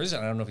bangers,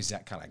 and I don't know if he's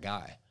that kind of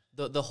guy.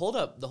 The hold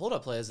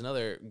up play is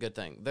another good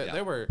thing.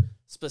 There were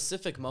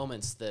specific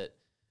moments that,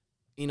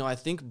 I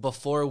think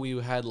before we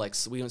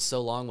went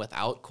so long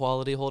without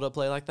quality hold up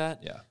play like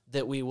that,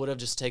 that we would have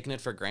just taken it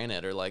for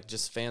granted, or like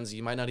just fans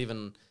you might not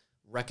even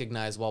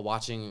recognize while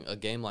watching a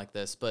game like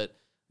this. But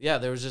yeah,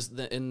 there was just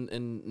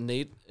and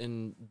Nate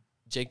and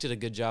Jake did a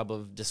good job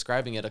of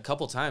describing it a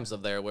couple times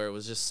of there where it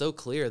was just so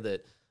clear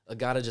that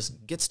Agata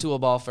just gets to a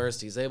ball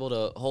first, he's able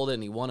to hold it,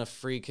 and he won a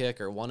free kick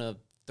or won a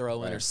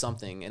throw in or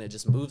something, and it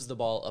just moves the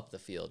ball up the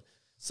field.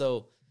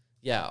 So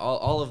yeah,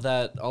 all of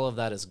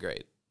that is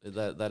great.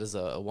 That is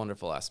a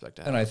wonderful aspect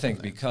to have. And I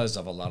think because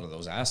of a lot of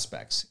those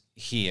aspects,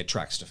 he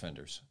attracts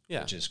defenders,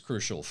 which is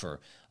crucial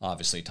for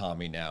obviously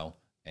Tommy now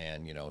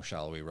and,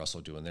 Shallowy, Russell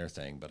doing their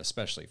thing, but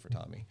especially for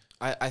Tommy.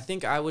 I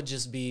think I would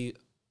just be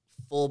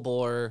full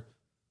bore,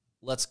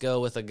 let's go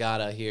with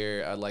Agata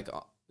here. I'd like,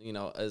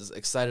 as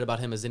excited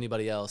about him as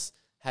anybody else.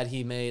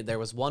 There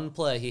was one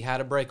play, he had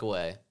a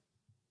breakaway,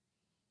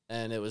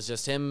 and it was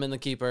just him and the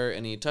keeper,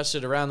 and he touched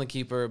it around the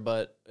keeper,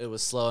 but it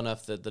was slow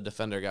enough that the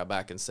defender got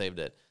back and saved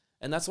it.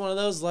 And that's one of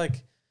those,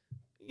 like,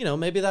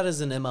 maybe that is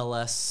an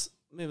MLS,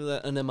 maybe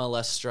that an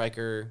MLS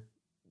striker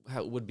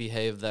would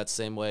behave that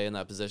same way in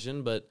that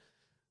position. But,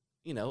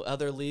 there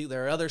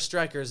are other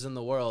strikers in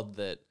the world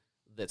that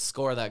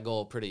score that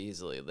goal pretty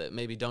easily, that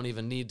maybe don't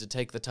even need to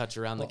take the touch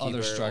around the keeper.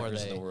 Other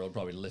strikers in the world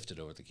probably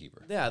lifted over the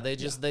keeper. Yeah, they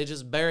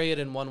just bury it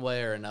in one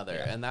way or another.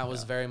 And that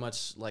was very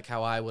much like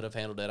how I would have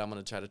handled it. I'm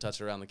going to try to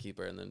touch around the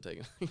keeper and then take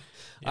it.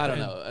 I don't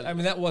know. I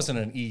mean, that wasn't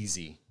an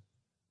easy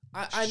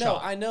I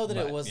know that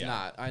it was yeah.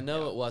 not. I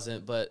know it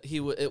wasn't, but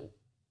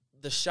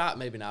the shot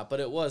maybe not,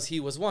 but he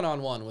was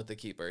one-on-one with the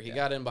keeper. He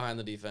got in behind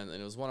the defense,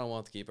 and it was one-on-one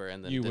with the keeper,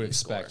 and then you would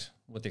score. expect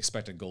what the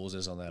expected goals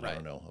is on that. Right. I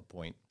don't know, a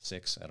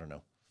 0.6. I don't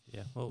know.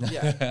 Yeah. Well,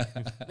 Yeah,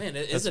 man,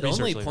 is it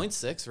only research later.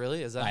 0.6?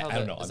 Really? Is that how I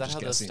don't know. Is I'm that just how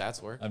guessing. the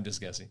stats work? I'm just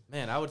guessing.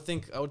 Man, I would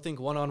think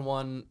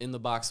one-on-one in the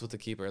box with the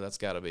keeper. That's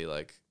got to be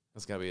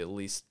at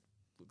least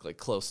like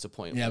close to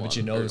 0.1. Yeah, but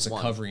there's a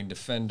 1. covering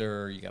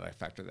defender. You got to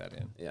factor that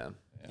in. Yeah.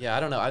 I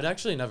don't know. I'd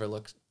actually never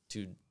looked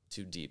too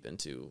deep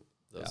into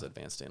those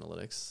advanced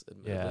analytics.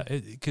 yeah,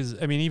 Admittedly. because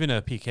even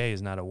a PK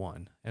is not a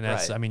 1, and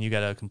that's Right. you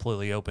got a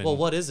completely open. Well,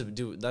 what is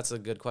it? That's a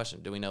good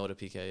question. Do we know what a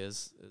PK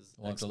is?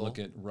 We'll have to look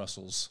at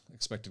Russell's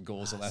expected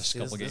goals the last See,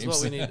 couple this games.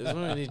 is what we need. This is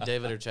what we need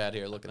David or Chad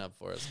here looking up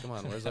for us. Come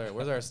on, where's our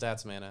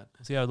stats man at?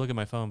 See, I would look at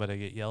my phone, but I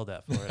get yelled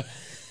at for it.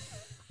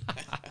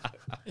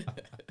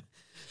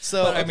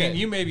 So But I mean,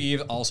 you may be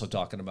also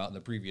talking about in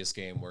the previous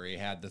game where he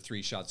had the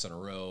 3 shots in a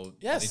row.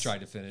 yes, That he tried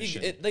to finish.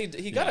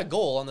 He got a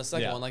goal on the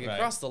second Yeah, one, like right.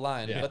 across the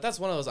line. Yeah. But that's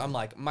one of those. I'm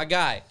like, my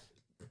guy,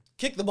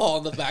 kick the ball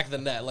in the back of the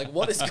net. Like,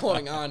 what is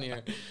going on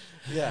here?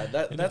 Yeah,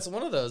 that's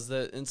one of those.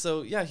 And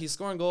so yeah, he's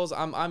scoring goals.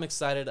 I'm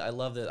excited. I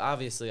love that.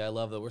 Obviously, I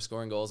love that we're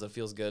scoring goals. It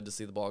feels good to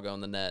see the ball go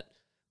in the net.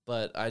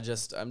 But I'm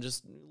just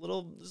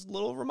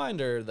little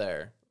reminder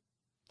there.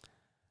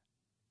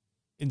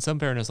 In some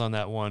fairness on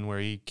that one where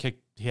he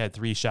had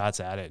 3 shots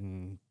at it,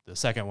 and the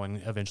second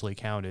one eventually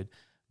counted.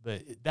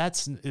 But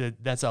that's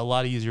a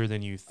lot easier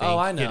than you think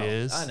I know. it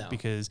is. I know.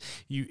 Because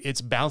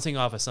it's bouncing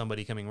off of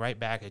somebody coming right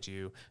back at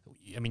you.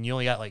 I mean, you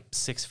only got like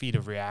 6 feet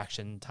of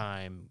reaction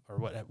time or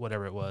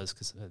whatever it was.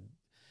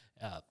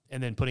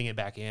 and then putting it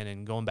back in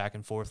and going back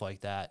and forth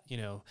like that.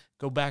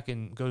 Go back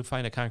and go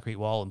find a concrete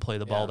wall and play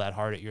the ball that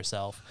hard at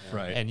yourself.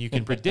 Right. And you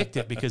can predict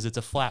it because it's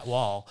a flat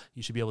wall.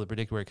 You should be able to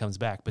predict where it comes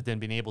back, but then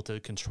being able to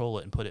control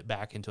it and put it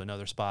back into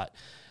another spot,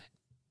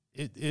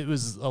 it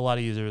was a lot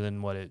easier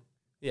than what it.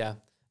 Yeah.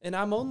 And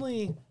I'm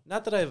only,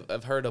 not that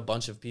I've heard a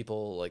bunch of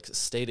people like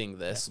stating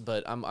this,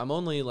 but I'm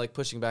only like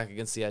pushing back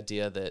against the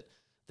idea that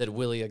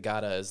Willie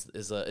Agata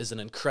is an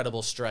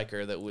incredible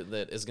striker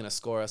that is going to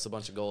score us a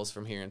bunch of goals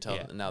from here until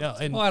now.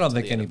 Well, I don't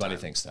think anybody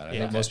thinks that. I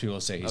think most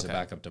people say he's a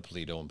backup to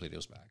Polito, and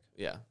Polito's back.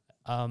 Yeah.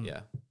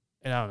 Yeah.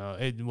 And I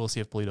don't know. We'll see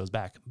if Polito's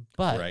back.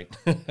 But right.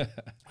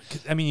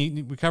 I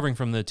mean, recovering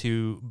from the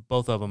two,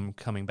 both of them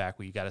coming back,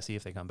 we got to see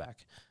if they come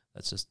back.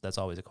 That's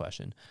always a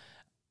question.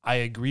 I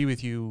agree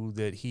with you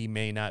that he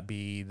may not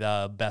be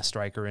the best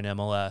striker in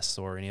MLS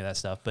or any of that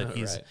stuff, but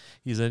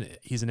he's an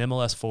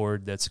MLS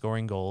forward that's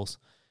scoring goals.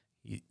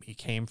 He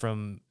came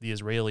from the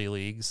Israeli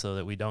league, so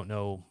that we don't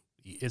know.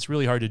 It's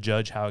really hard to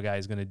judge how a guy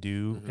is going to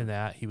do in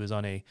that. He was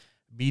on a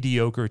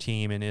mediocre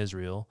team in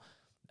Israel.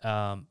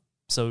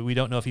 So we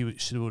don't know if he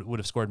would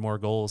have scored more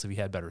goals if he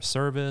had better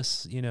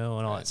service, and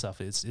all that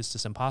stuff. It's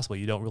just impossible.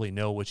 You don't really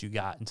know what you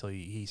got until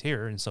he's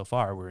here, and so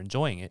far we're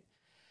enjoying it.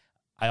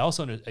 I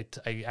also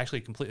I actually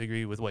completely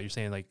agree with what you're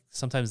saying. Like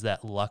sometimes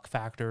that luck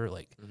factor,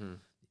 like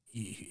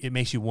it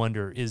makes you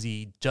wonder: is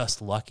he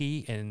just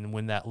lucky? And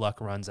when that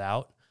luck runs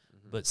out,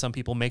 but some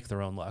people make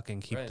their own luck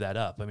and keep that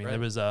up. I mean,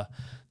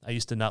 I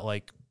used to not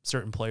like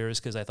certain players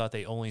because I thought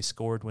they only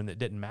scored when it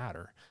didn't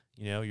matter.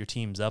 Your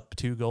team's up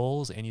 2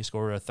 goals and you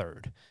score a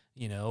third.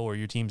 Or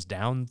your team's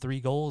down 3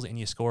 goals and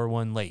you score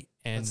 1 late.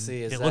 And Let's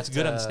see, it looks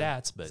good on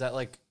stats, but is that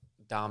like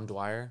Dom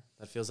Dwyer?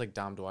 That feels like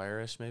Dom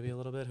Dwyer-ish maybe a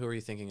little bit. Who are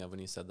you thinking of when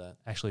you said that?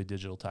 actually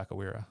Digital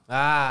Takawira.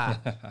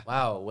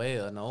 Wow, way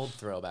an old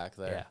throwback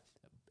there.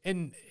 Yeah.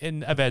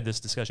 And I've had this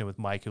discussion with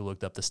Mike, who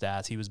looked up the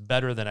stats. He was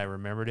better than I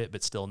remembered it,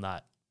 but still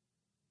not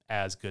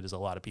as good as a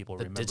lot of people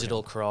remember. Digital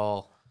him.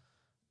 crawl.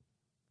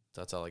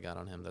 That's all I got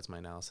on him. That's my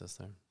analysis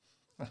there.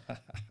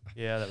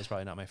 Yeah, that was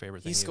probably not my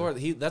favorite thing. He scored.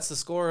 That's the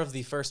score of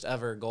the first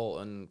ever goal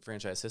in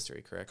franchise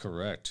history, correct?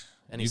 Correct.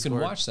 And you can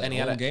watch that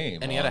whole game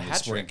and he had a on the hat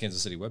Sporting trick.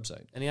 Kansas City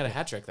website. And he had a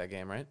hat trick that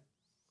game, right?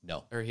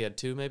 No. Or he had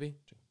 2 maybe?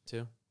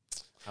 2.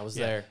 I was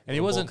there. And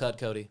he wasn't cut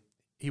Cody.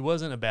 He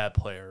wasn't a bad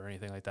player or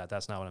anything like that.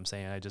 That's not what I'm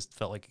saying. I just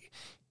felt like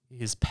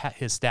his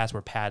stats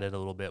were padded a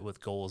little bit with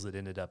goals that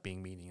ended up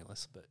being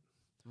meaningless. But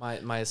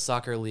my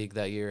soccer league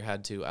that year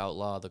had to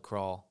outlaw the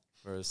crawl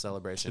for a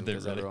celebration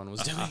because everyone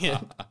was doing it.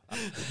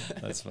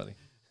 That's funny.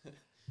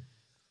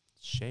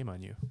 Shame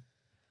on you.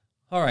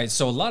 All right,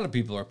 so a lot of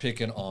people are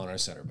picking on our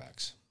center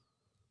backs.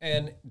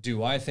 And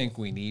do I think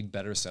we need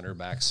better center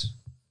backs?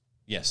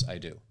 Yes, I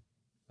do.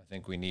 I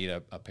think we need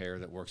a pair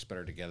that works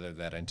better together,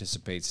 that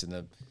anticipates in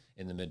the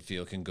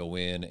midfield, can go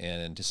in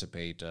and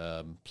anticipate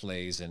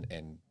plays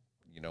and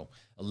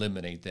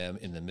eliminate them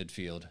in the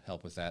midfield,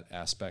 help with that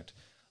aspect.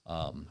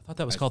 I thought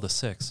that was called the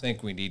 6. I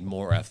think we need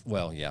more,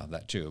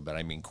 that too, but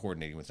I mean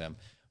coordinating with them.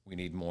 We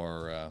need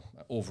more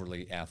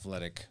overly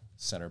athletic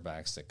center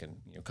backs that can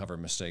cover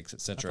mistakes,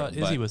 etc. I thought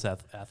Izzy was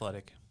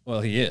athletic. Well,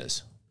 he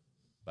is,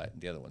 but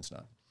the other one's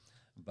not.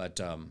 But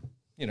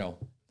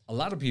a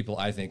lot of people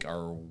I think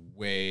are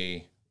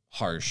way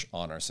harsh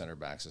on our center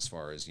backs as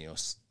far as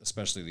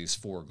especially these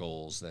 4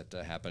 goals that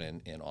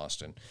happen in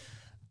Austin.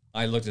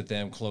 I looked at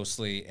them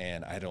closely,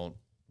 and I don't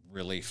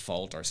really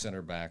fault our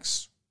center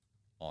backs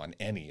on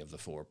any of the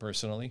 4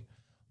 personally.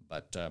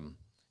 But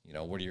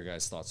what are your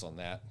guys' thoughts on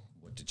that?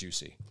 What did you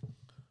see?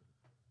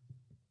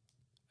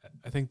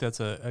 I think that's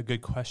a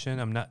good question.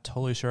 I'm not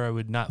totally sure I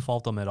would not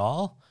fault them at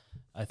all.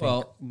 I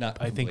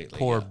think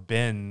poor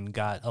Ben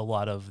got a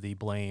lot of the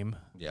blame.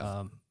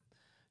 Yeah.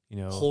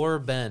 Poor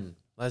Ben,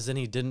 as in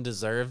he didn't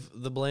deserve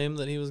the blame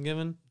that he was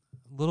given.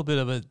 A little bit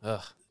of it.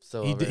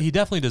 He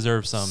definitely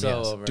deserves some.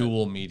 Yes.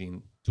 Dual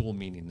meaning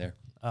there.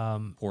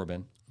 Poor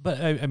Ben. But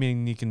I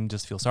mean, you can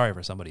just feel sorry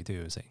for somebody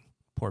too, saying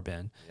poor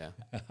Ben.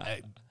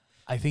 Yeah.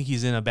 I think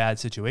he's in a bad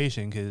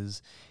situation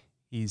because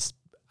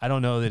I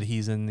don't know that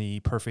he's in the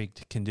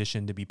perfect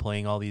condition to be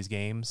playing all these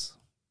games.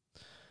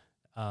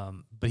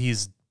 But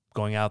he's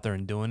going out there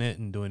and doing it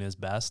and doing his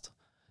best.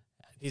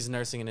 He's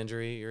nursing an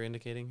injury, you're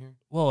indicating here?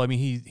 Well, I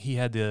mean, he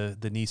had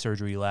the knee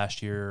surgery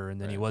last year,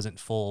 and then he wasn't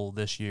full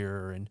this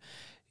year. And,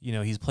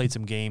 he's played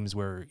some games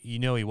where, he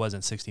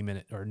wasn't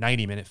 60-minute or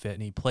 90-minute fit,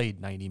 and he played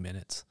 90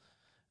 minutes.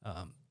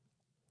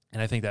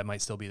 And I think that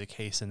might still be the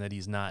case, and that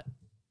he's not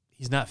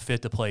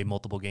fit to play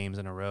multiple games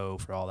in a row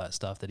for all that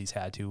stuff that he's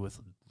had to with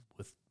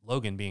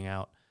Logan being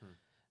out.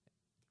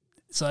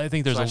 So I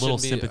think there's a little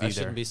sympathy there. I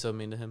shouldn't be so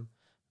mean to him.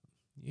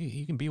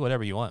 You can be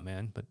whatever you want,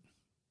 man, but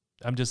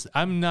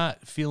I'm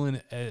not feeling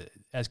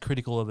as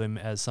critical of him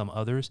as some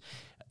others.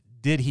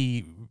 Did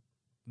he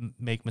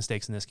make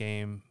mistakes in this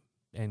game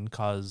and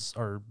cause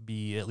or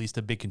be at least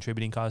a big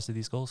contributing cause to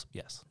these goals?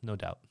 Yes, no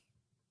doubt.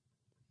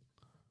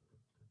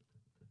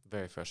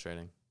 Very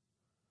frustrating.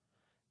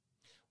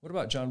 What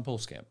about John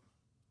Pulskamp?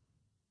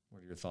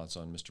 What are your thoughts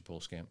on Mr.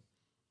 Pulskamp?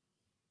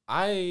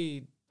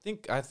 I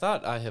I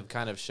thought I have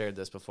kind of shared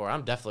this before.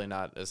 I'm definitely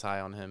not as high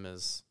on him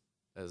as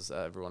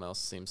everyone else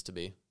seems to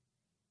be.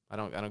 I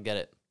don't get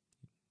it.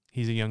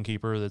 He's a young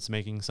keeper that's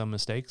making some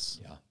mistakes.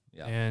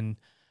 Yeah. And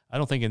I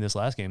don't think in this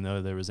last game,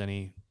 though, there was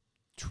any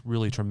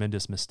really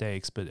tremendous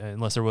mistakes, but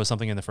unless there was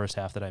something in the first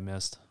half that I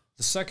missed.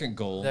 The second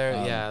goal. There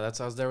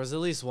was at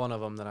least one of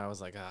them that I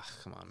was like,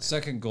 come on, man.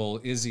 Second goal,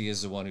 Izzy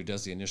is the one who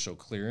does the initial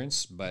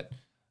clearance, but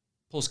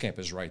Pulskamp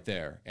is right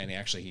there, and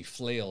he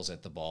flails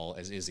at the ball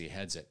as Izzy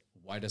heads it.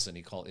 Why doesn't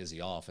he call Izzy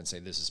off and say,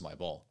 "This is my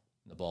ball"?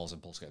 And the ball's in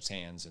Pulskamp's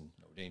hands and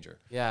no danger.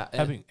 Yeah.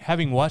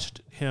 Having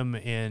watched him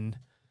in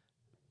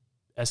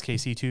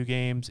SKC2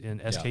 games, in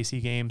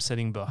SKC games,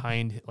 sitting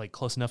behind, like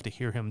close enough to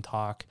hear him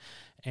talk,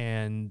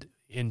 and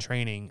in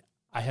training,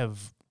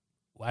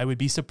 I would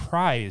be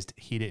surprised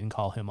he didn't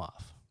call him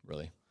off.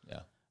 Really?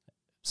 Yeah.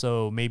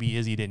 So maybe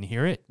Izzy didn't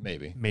hear it.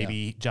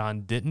 Maybe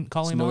John didn't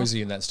call it's him off.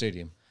 noisy in that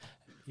stadium.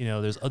 You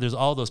know, there's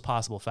all those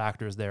possible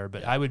factors there,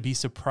 but I would be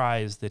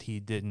surprised that he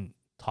didn't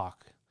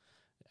talk.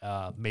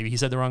 Maybe he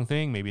said the wrong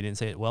thing. Maybe he didn't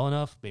say it well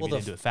enough. Maybe he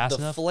didn't do it fast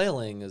enough. The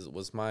flailing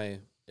was my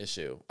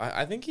issue.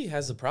 I think he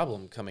has a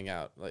problem coming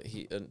out, like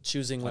he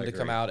choosing when to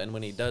come out, and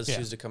when he does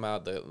choose to come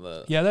out,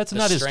 that's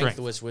not his strength.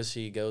 With which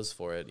he goes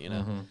for it. You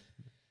know,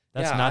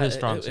 that's not his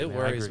strong suit. It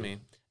worries me.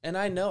 And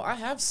I know I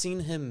have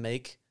seen him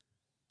make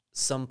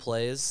some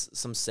plays,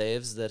 some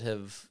saves that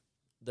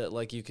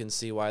like you can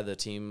see why the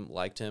team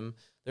liked him.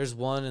 There's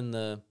one in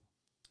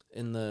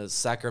the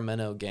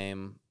Sacramento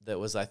game that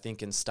was, I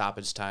think, in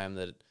stoppage time,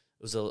 that it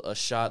was a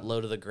shot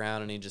low to the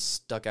ground and he just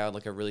stuck out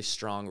like a really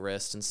strong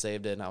wrist and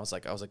saved it. And I was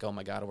like, oh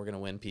my God, we're gonna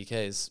win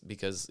PKs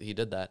because he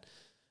did that.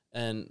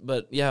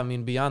 But yeah, I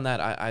mean, beyond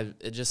that,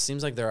 it just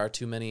seems like there are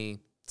too many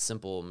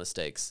simple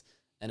mistakes,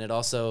 and it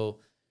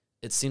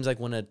seems like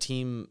when a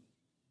team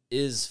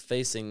is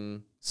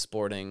facing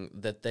Sporting,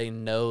 that they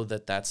know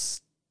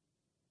that's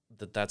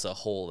a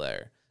hole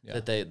there. Yeah.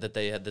 That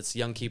they had this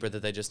young keeper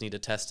that they just need to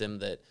test him,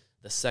 that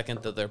the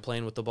second that they're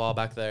playing with the ball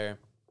back there,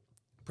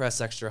 press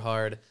extra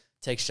hard,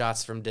 take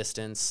shots from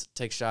distance,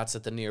 take shots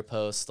at the near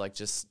post, like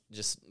just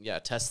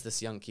test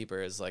this young keeper.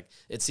 Is like,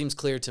 it seems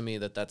clear to me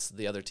that that's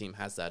the other team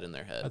has that in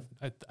their head.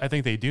 I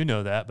think they do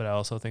know that, but I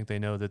also think they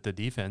know that the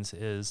defense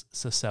is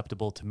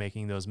susceptible to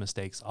making those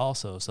mistakes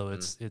also. So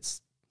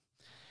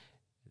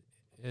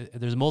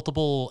there's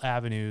multiple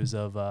avenues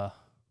of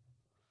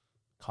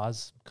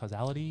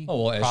causality.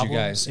 Oh, well, as problem, you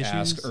guys issues.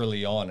 asked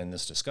early on in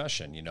this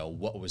discussion,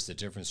 what was the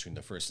difference between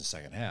the first and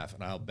second half?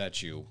 And I'll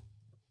bet you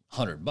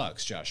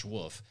 $100 Josh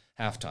Wolf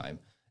halftime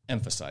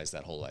emphasized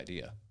that whole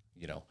idea.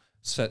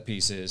 Set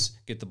pieces,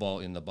 get the ball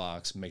in the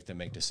box, make them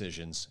make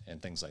decisions,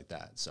 and things like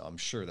that. So I'm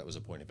sure that was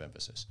a point of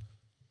emphasis.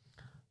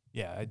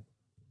 Yeah,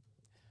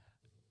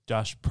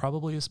 Josh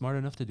probably is smart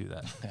enough to do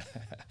that.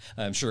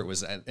 I'm sure it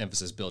was an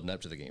emphasis building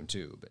up to the game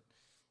too, but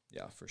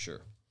yeah, for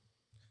sure.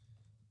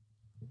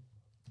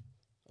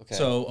 Okay.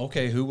 So,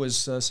 who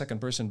was second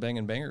person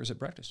banging bangers at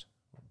practice?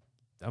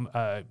 You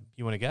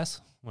want to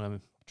guess? Want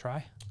to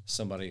try?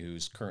 Somebody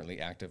who's currently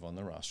active on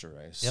the roster,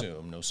 I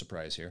assume. Yep. No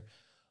surprise here.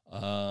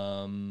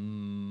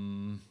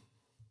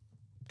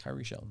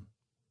 Kyrie Shelton.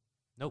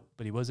 Nope,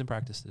 but he was in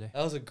practice today.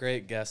 That was a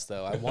great guess,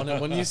 though.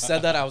 When you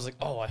said that, I was like,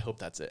 oh, I hope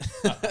that's it.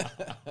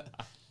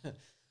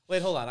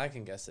 Wait, hold on. I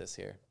can guess this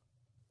here.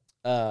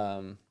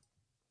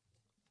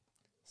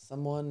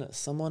 Someone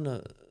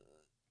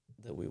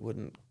that we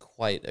wouldn't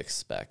quite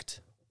expect.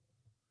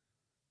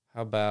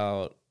 How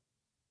about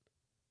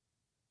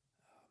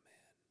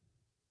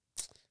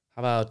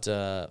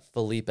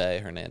Felipe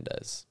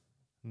Hernandez?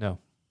 No.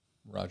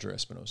 Roger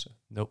Espinosa?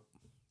 Nope.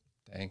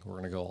 Dang, we're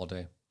going to go all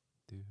day.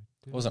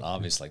 It wasn't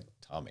obvious like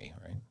Tommy,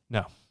 right?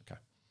 No. Okay.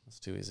 That's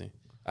too easy.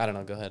 I don't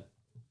know. Go ahead.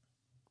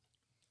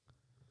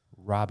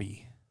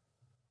 Robbie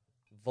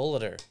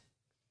Volater.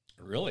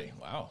 Really?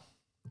 Wow.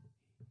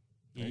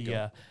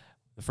 The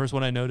first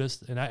one I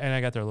noticed, and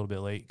I got there a little bit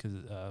late because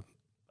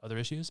other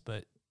issues,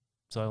 but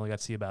so I only got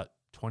to see about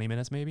 20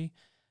 minutes maybe.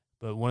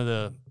 But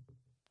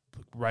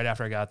right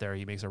after I got there,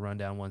 he makes a run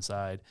down one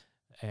side,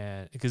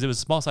 and because it was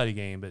a small-sided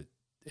game, but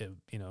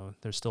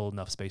there's still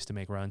enough space to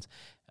make runs.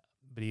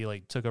 But he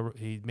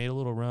he made a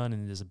little run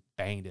and just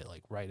banged it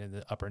like right in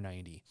the upper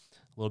 90.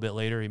 A little bit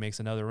later, he makes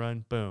another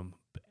run, boom,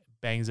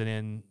 bangs it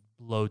in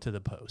low to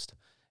the post.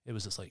 It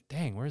was just like,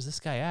 dang, where's this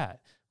guy at?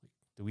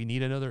 Do we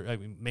need another?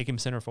 Make him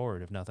center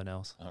forward if nothing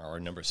else. Or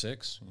number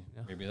 6.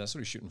 Yeah. Maybe that's what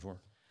he's shooting for.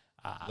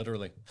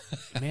 Literally.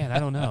 Man, I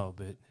don't know,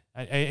 but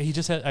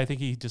I think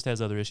he just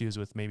has other issues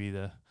with maybe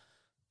the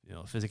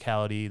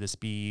physicality, the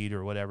speed,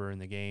 or whatever in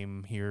the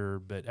game here.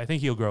 But I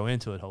think he'll grow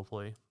into it.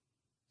 Hopefully.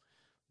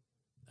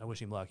 I wish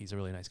him luck. He's a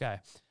really nice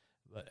guy.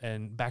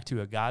 And back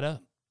to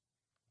Agata,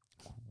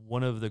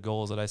 one of the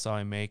goals that I saw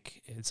him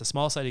make, it's a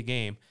small-sided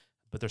game,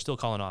 but they're still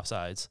calling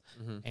offsides.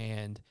 Mm-hmm.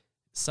 And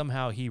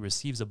somehow he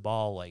receives a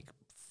ball like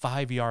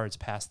 5 yards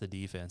past the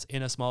defense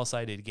in a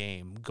small-sided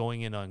game,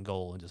 going in on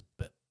goal, and just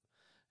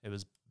it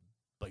was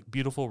like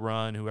beautiful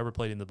run. Whoever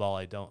played in the ball,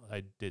 I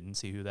didn't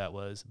see who that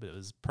was, but it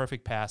was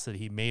perfect pass that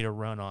he made a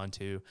run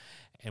onto,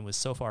 and was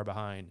so far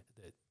behind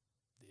that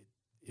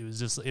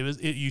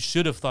you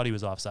should have thought he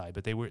was offside,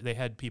 but they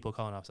had people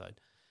calling offside,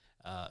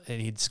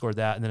 and he'd scored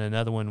that. And then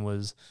another one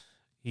was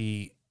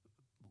he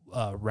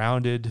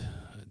rounded,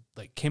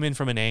 like came in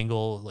from an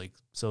angle, like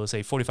so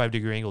say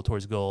 45-degree angle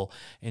towards goal,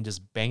 and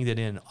just banged it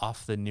in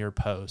off the near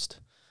post.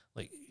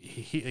 Like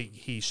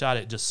he shot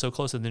it just so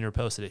close to the near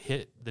post that it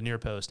hit the near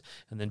post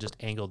and then just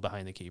angled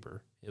behind the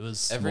keeper. It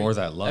was more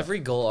that luck. Every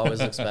goal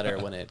always looks better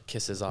when it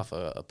kisses off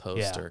a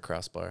post or a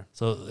crossbar.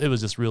 So it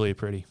was just really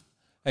pretty.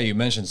 Hey, you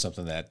mentioned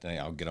something that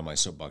I'll get on my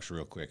soapbox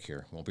real quick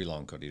here. Won't be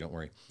long, Cody. Don't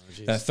worry.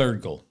 Oh, that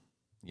third goal,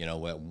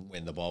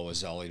 when the ball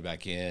was volleyed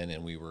back in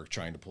and we were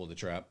trying to pull the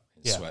trap,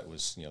 and Sweat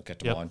was,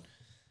 kept him on.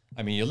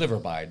 I mean, you live or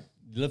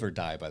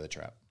die by the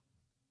trap.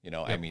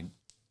 I mean,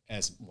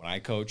 as when I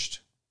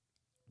coached,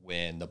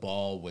 when the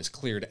ball was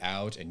cleared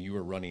out and you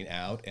were running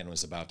out and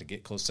was about to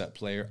get close to that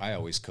player, I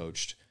always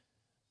coached,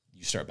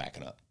 you start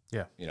backing up.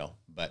 Yeah.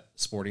 But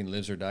Sporting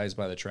lives or dies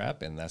by the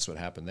trap, and that's what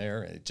happened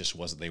there. It just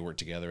wasn't, they weren't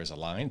together as a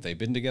line. If they'd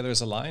been together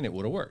as a line, it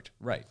would have worked.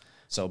 Right.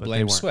 So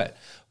blame Sweat.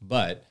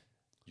 But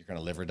you're going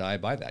to live or die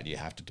by that. You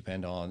have to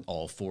depend on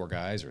all 4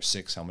 guys or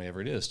 6, how many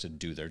ever it is, to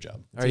do their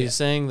job. Are you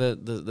saying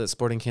that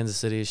Sporting Kansas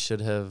City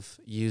should have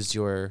used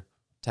your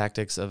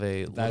tactics of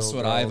a That's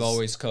what I've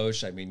always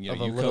coached. I mean, you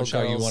coach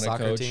how you want to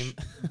coach, team.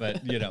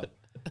 But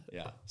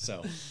yeah.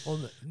 So well,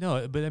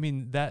 no, but I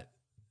mean that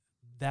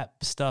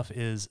stuff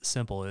is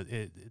simple.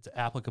 It's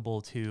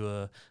applicable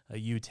to a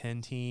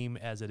U10 team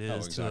as it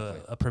is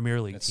to a Premier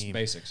League team.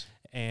 Basics,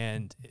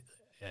 and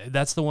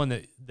that's the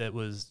one that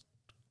was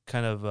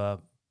kind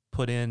of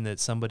put in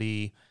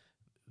that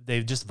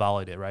they've just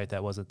volleyed it, right?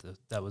 That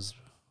was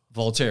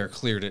Voltaire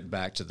cleared it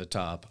back to the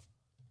top.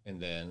 And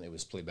then it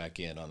was played back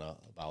in on a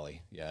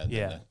volley. Yeah. And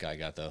then the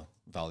guy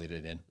volleyed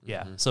it in.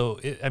 Yeah. Mm-hmm. So,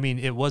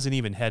 it wasn't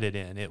even headed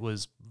in. It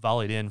was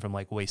volleyed in from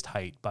like waist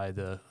height by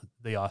the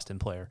Austin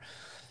player.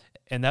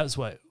 And that's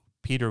what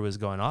Peter was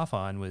going off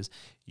on, was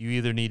you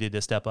either needed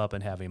to step up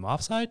and have him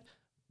offside,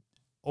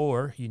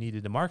 or you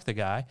needed to mark the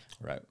guy.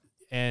 Right.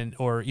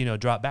 Or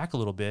drop back a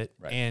little bit,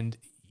 and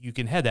you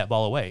can head that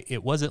ball away.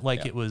 It wasn't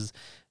like it was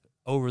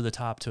over the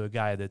top to a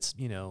guy that's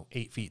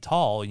 8 feet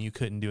tall and you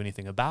couldn't do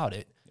anything about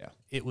it. Yeah,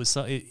 it was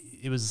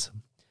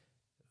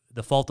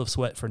the fault of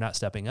Sweat for not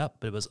stepping up,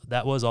 but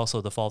that was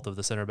also the fault of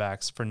the center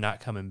backs for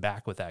not coming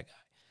back with that guy.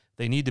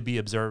 They need to be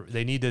observed.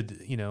 They need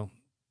to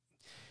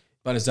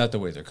But is that the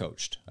way they're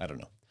coached? I don't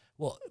know.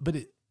 Well, but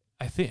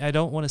I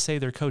don't want to say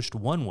they're coached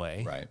one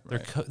way. Right.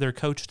 They're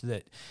coached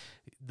that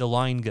the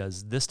line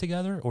does this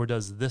together or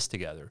does this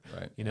together.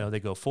 Right. They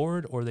go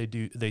forward or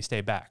they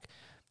stay back.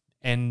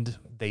 And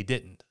they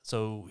didn't.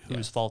 So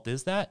whose fault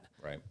is that?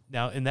 Right.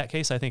 Now, in that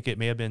case, I think it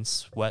may have been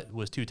Sweat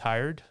was too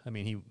tired. I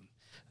mean,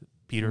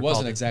 Peter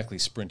wasn't exactly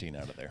sprinting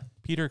out of there.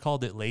 Peter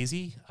called it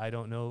lazy. I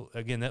don't know.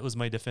 Again, that was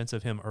my defense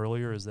of him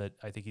earlier, is that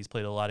I think he's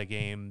played a lot of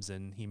games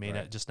and he may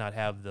not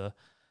have the,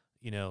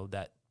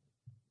 that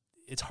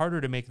it's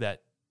harder to make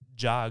that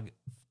jog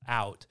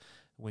out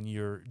when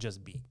you're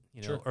just beat.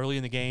 Early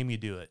in the game you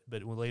do it,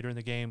 but later in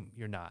the game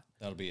you're not.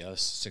 That'll be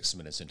us 6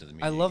 minutes into the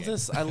meeting. I love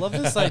this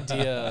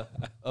idea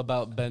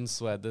about Ben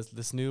Sweat.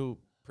 This new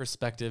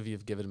perspective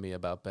you've given me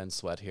about Ben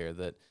Sweat here,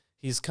 that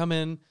he's come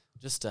in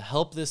just to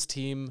help this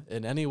team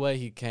in any way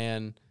he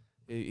can.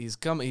 He's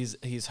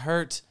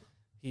hurt.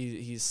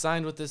 He's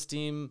signed with this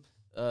team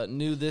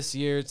new this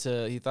year.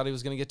 He thought he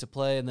was going to get to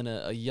play, and then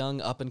a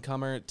young up and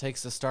comer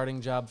takes the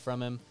starting job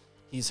from him.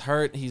 He's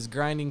hurt. He's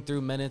grinding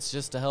through minutes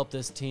just to help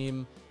this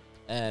team.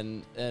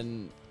 And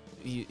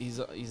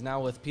he's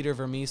now with Peter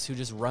Vermees, who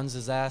just runs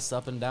his ass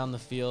up and down the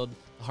field,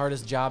 the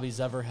hardest job he's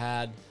ever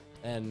had.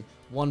 And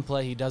one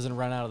play he doesn't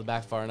run out of the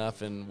back far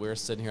enough, and we're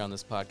sitting here on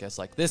this podcast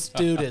like, this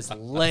dude is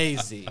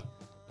lazy.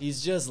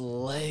 He's just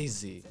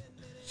lazy.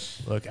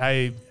 Look,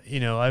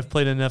 I've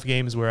played enough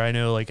games where I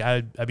know, like,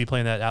 I'd be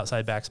playing that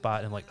outside back spot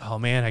and I'm like, oh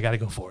man, I got to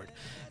go forward.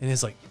 And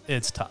it's like,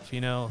 it's tough,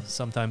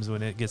 sometimes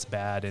when it gets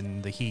bad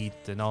and the heat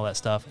and all that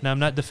stuff. Now, I'm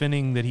not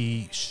defending that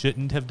he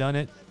shouldn't have done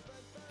it.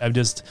 I'm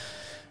just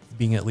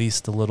being at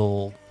least a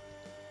little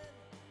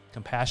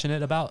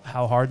compassionate about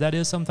how hard that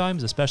is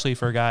sometimes, especially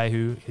for a guy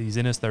who he's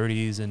in his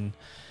 30s and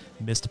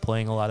missed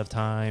playing a lot of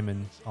time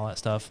and all that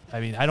stuff. I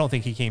mean, I don't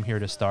think he came here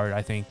to start.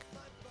 I think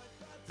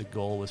the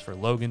goal was for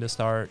Logan to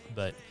start,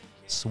 but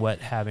Sweat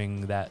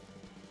having that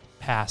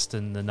past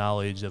and the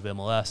knowledge of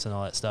MLS and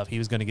all that stuff, he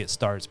was going to get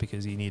starts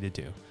because he needed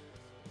to.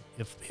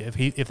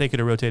 If they could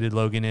have rotated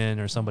Logan in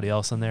or somebody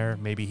else in there,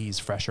 maybe he's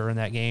fresher in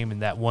that game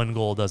and that one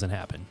goal doesn't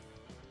happen.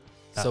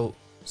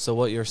 So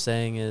what you're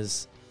saying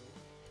is,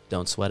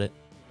 don't sweat it.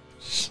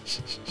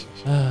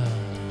 The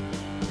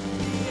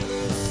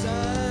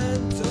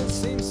sun don't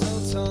seem so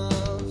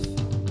tough,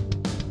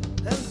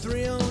 and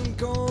 3 own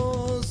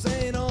goals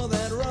ain't all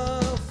that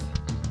rough.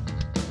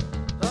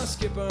 Our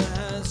skipper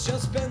has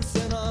just been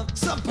sent off.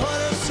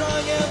 Supporters strong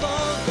have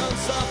all gone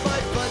soft.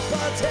 My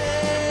football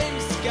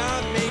team's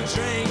got me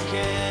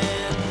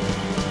drinking.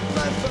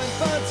 My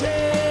football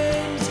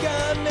team's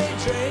got me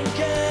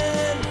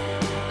drinking.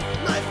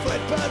 My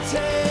football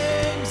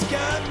team's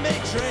got me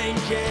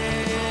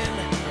drinking.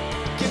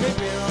 Give me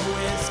beer or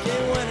whiskey,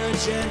 one or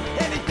occasion.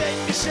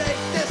 Anything to shake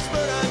this